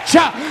church.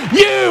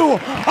 You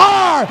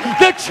are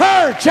the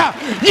church.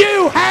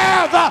 You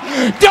have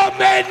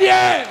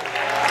dominion.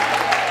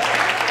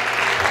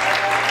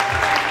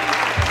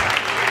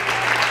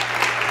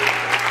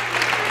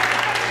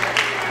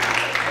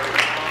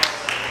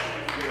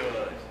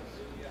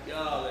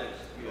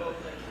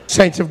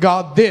 Saints of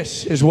God,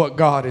 this is what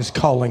God is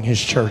calling His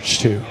church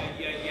to.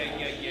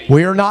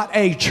 We are not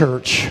a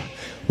church.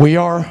 We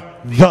are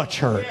the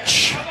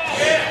church.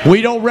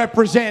 We don't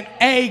represent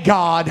a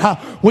God.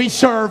 We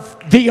serve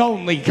the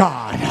only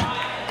God.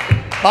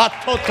 The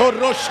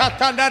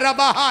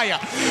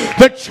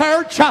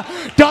church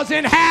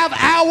doesn't have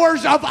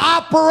hours of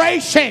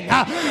operation.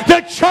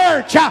 The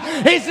church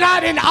is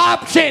not an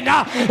option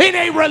in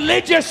a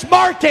religious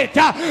market.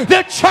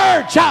 The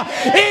church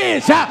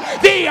is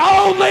the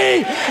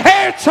only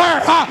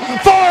answer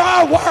for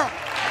our world.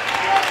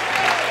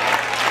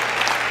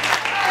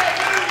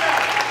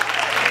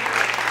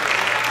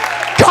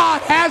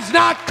 God has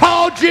not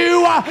called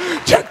you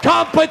to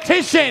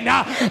competition,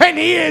 and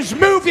He is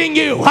moving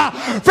you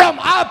from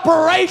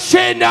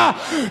operation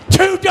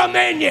to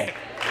dominion.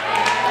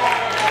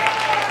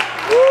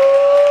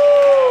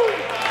 Woo.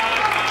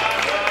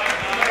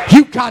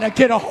 You got to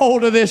get a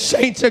hold of this,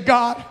 saints of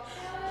God.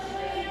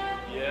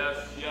 Yes.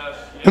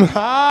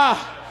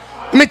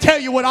 Let me tell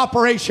you what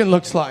operation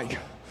looks like.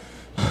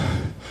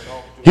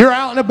 You're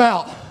out and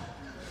about.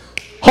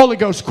 Holy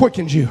Ghost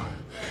quickens you.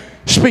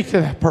 Speak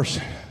to that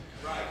person.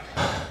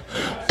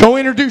 Go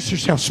introduce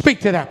yourself.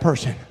 Speak to that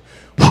person.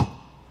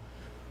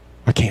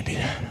 I can't do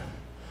that.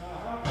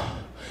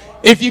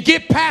 If you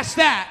get past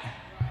that,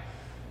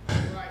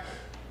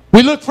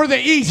 we look for the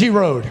easy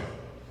road.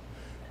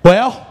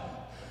 Well,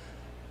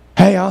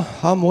 hey,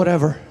 I'm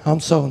whatever. I'm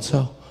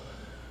so-and-so.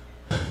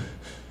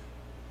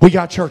 We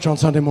got church on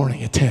Sunday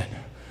morning at 10.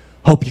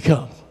 Hope you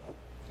come.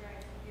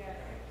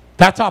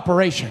 That's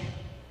operation.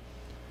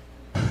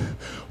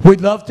 We'd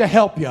love to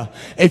help you.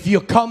 If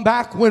you come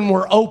back when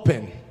we're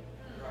open,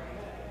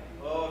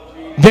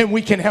 then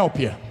we can help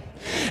you.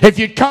 If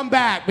you come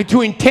back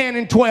between 10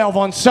 and 12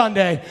 on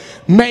Sunday,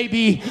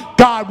 maybe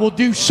God will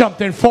do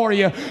something for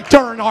you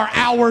during our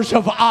hours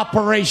of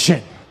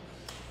operation.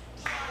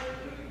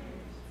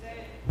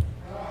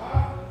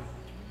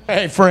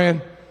 Hey,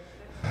 friend.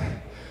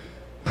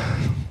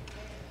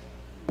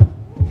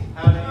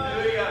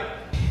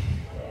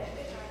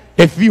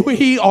 If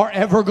we are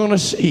ever going to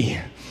see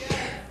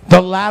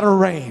the latter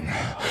rain,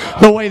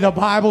 the way the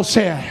Bible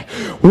said,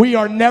 we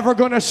are never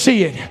going to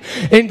see it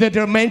in the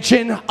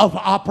dimension of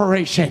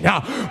operation.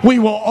 We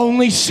will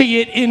only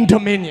see it in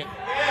dominion.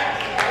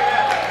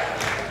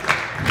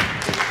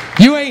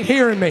 You ain't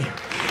hearing me.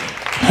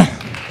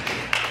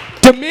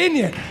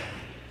 Dominion.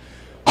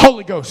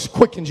 Holy Ghost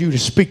quickens you to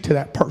speak to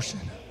that person.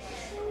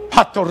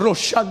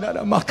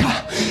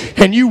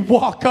 And you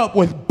walk up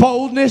with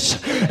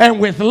boldness and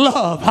with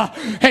love,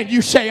 and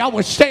you say, I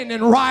was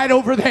standing right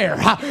over there,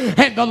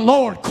 and the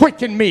Lord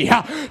quickened me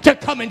to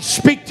come and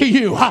speak to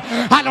you.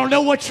 I don't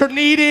know what your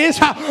need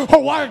is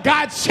or why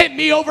God sent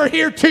me over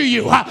here to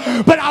you,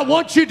 but I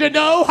want you to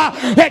know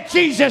that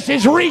Jesus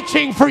is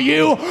reaching for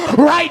you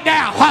right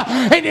now.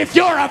 And if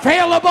you're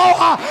available,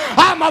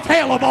 I'm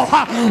available.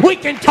 We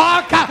can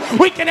talk.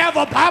 We can have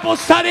a Bible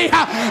study.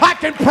 I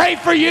can pray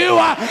for you.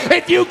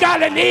 If you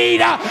got a need,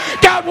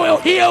 God will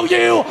heal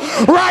you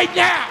right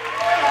now.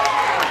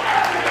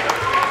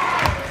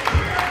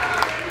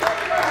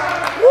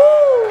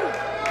 Woo.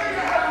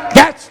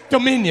 That's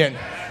dominion.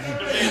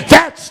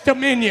 That's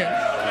dominion.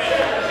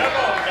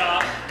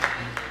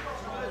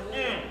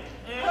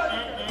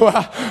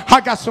 Well,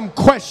 I got some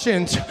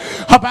questions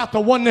about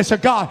the oneness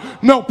of God.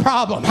 No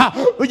problem.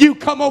 You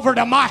come over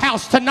to my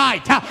house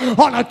tonight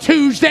on a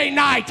Tuesday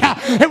night,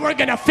 and we're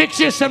going to fix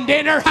you some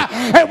dinner,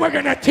 and we're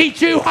going to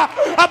teach you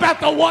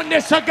about the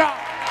oneness of God.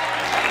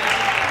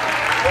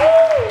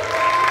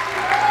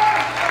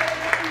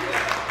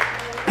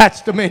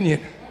 That's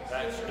dominion.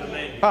 That's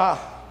dominion.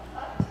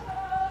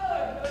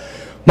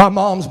 My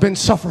mom's been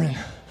suffering.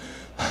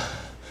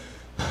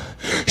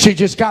 She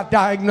just got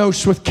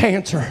diagnosed with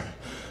cancer.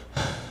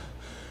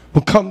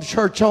 We'll come to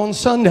church on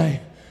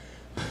Sunday,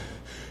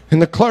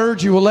 and the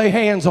clergy will lay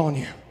hands on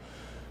you,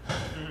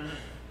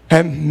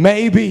 and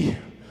maybe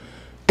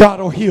God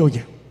will heal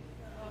you.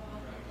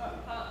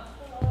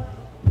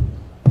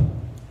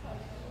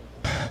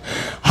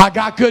 I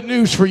got good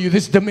news for you,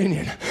 this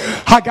dominion.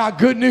 I got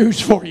good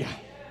news for you.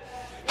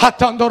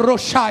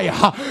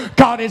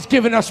 God has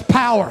given us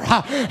power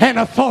and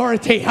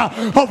authority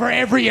over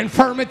every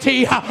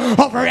infirmity,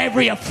 over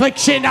every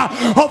affliction,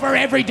 over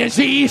every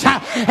disease.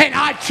 And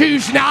I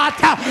choose not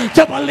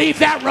to believe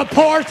that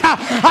report.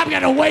 I'm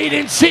going to wait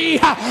and see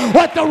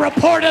what the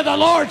report of the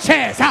Lord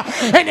says.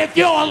 And if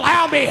you'll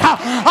allow me,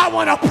 I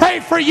want to pray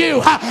for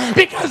you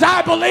because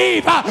I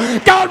believe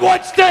God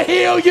wants to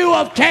heal you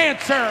of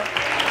cancer.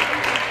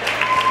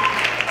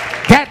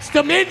 That's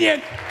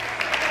dominion.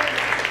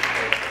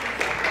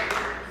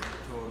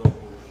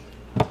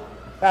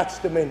 That's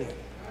dominion.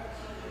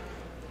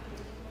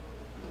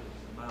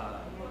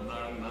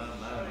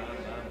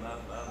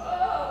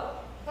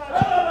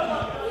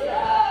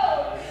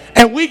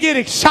 And we get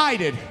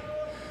excited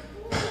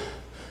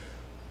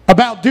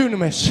about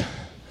dunamis.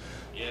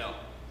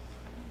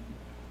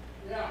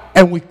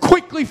 And we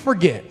quickly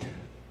forget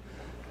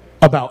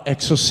about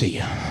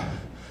exousia.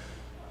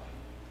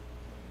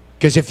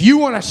 Because if you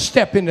want to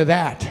step into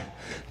that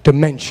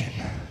dimension,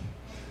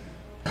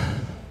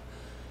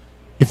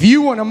 if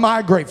you want to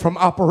migrate from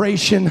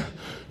operation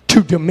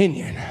to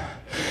dominion,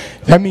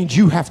 that means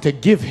you have to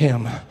give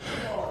him.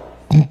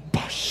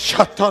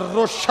 Did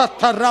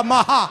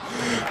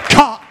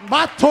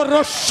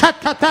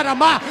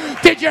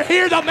you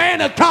hear the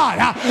man of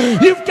God?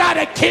 You've got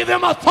to give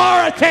him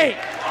authority.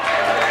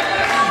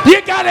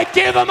 You got to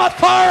give him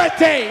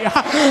authority.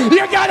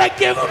 You got to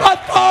give him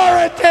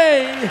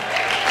authority.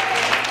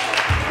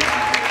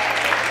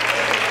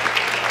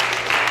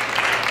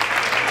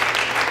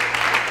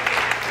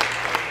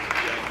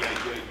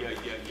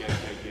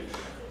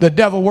 The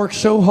devil works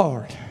so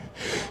hard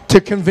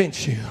to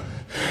convince you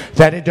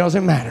that it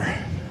doesn't matter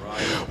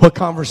what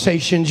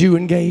conversations you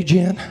engage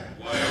in,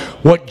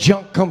 what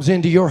junk comes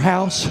into your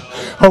house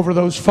over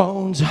those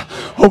phones,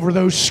 over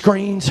those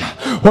screens,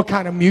 what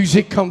kind of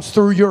music comes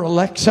through your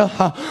Alexa,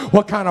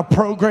 what kind of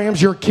programs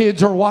your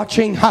kids are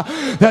watching.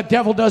 The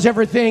devil does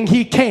everything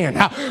he can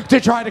to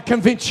try to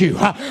convince you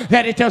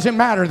that it doesn't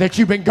matter that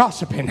you've been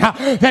gossiping,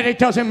 that it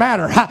doesn't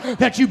matter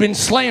that you've been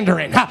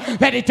slandering,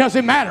 that it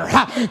doesn't matter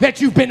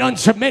that you've been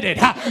unsubmitted.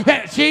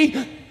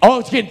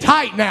 It's getting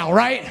tight now,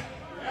 right?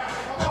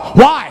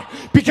 Why?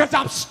 Because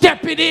I'm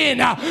stepping in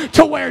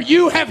to where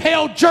you have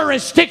held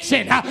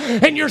jurisdiction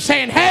and you're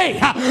saying, hey,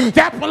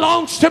 that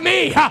belongs to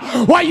me.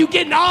 Why are you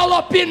getting all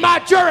up in my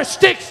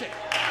jurisdiction?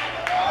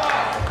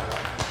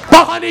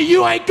 But honey,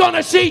 you ain't going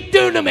to see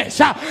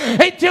dunamis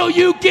until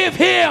you give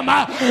him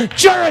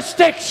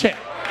jurisdiction.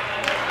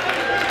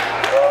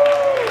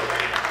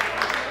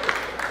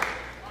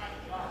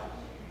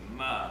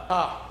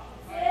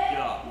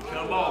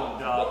 Come on,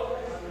 Doc.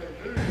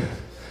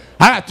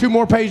 I got 2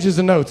 more pages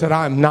of notes that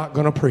I'm not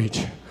going to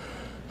preach.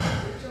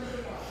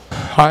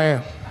 I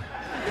am.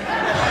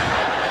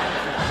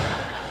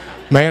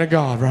 Man of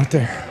God right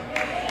there.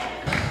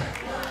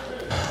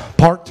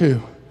 Part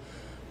 2.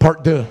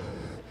 Part 2.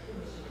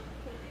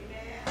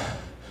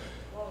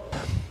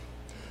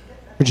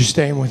 Would you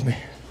stand with me?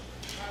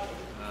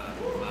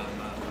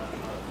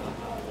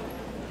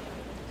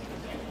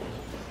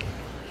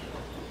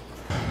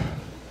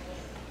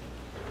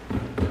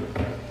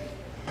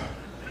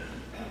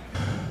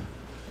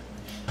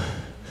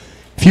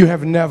 If you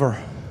have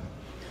never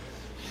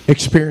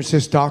experienced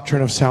this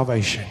doctrine of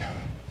salvation,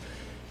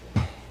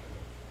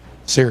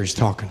 Siri's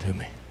talking to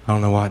me. I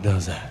don't know why it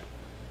does that.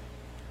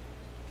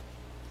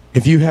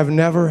 If you have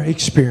never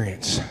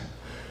experienced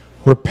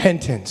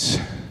repentance,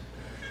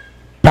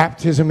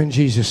 baptism in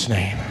Jesus'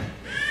 name,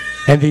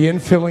 and the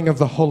infilling of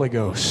the Holy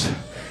Ghost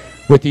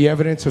with the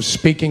evidence of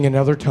speaking in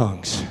other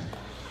tongues,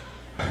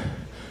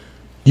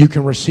 you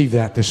can receive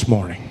that this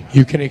morning.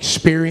 You can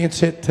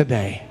experience it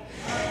today.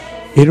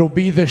 It'll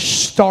be the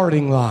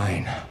starting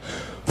line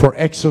for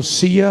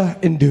exousia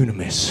and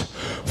dunamis,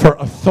 for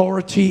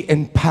authority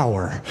and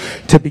power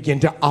to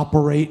begin to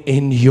operate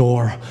in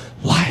your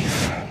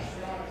life.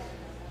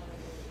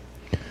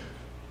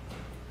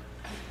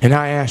 And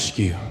I ask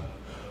you,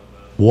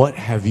 what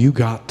have you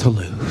got to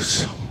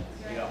lose?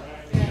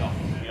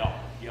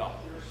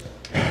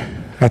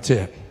 That's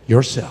it.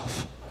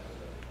 Yourself.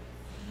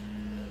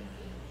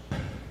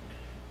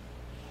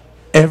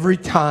 Every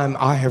time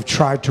I have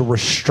tried to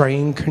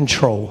restrain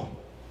control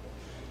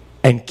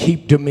and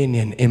keep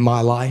dominion in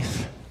my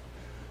life,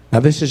 now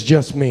this is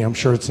just me, I'm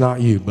sure it's not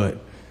you, but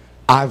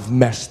I've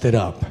messed it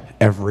up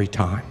every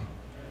time.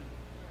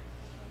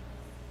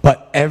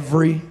 But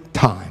every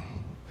time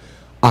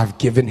I've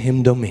given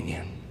him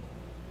dominion.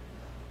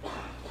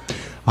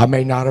 I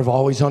may not have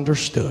always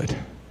understood.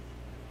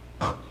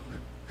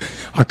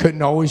 I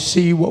couldn't always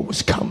see what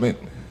was coming,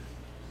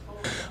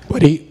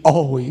 but he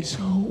always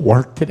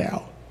worked it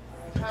out.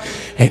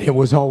 And it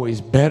was always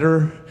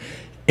better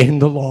in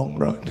the long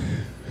run.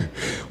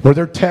 Were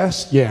there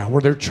tests? Yeah.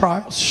 Were there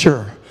trials?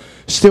 Sure.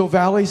 Still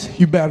valleys?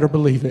 You better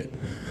believe it.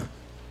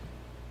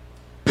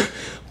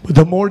 But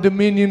the more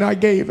dominion I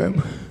gave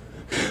him,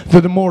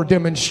 the more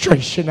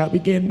demonstration I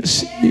began to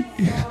see.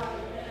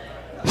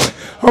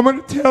 I'm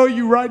going to tell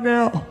you right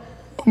now,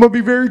 I'm going to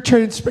be very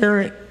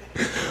transparent.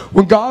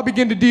 When God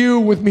began to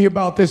deal with me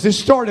about this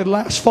started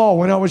last fall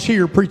when I was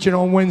here preaching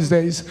on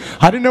Wednesdays.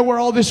 I didn't know where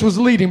all this was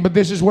leading, but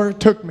this is where it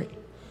took me.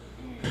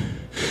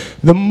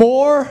 The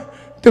more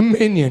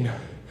dominion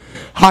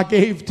I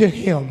gave to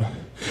him,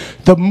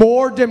 the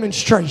more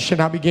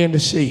demonstration I began to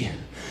see.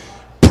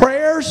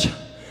 Prayers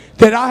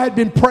that I had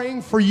been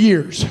praying for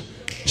years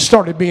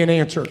started being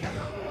answered.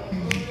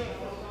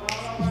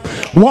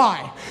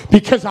 Why?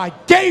 Because I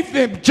gave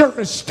them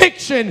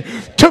jurisdiction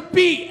to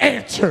be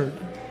answered.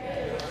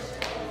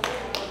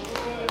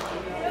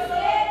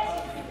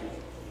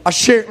 I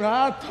shared.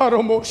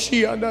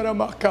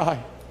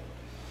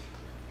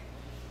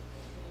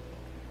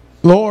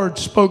 Lord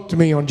spoke to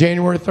me on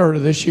January 3rd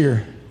of this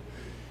year.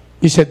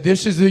 He said,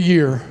 this is the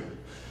year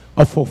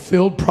of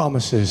fulfilled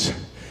promises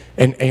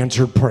and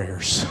answered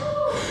prayers.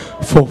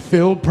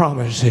 Fulfilled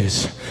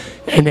promises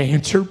and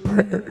answered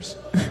prayers.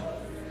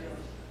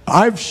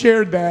 I've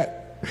shared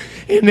that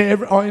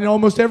in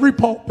almost every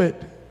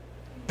pulpit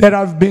that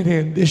I've been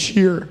in this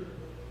year.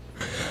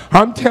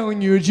 I'm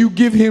telling you, as you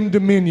give him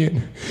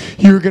dominion,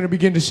 you're going to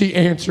begin to see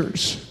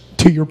answers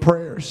to your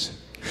prayers.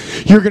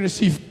 You're going to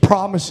see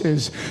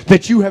promises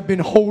that you have been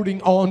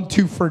holding on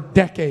to for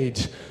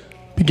decades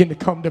begin to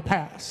come to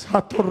pass.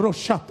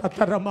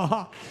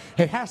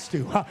 It has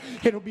to.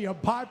 It'll be a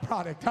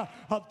byproduct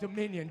of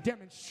dominion.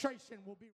 Demonstration will be...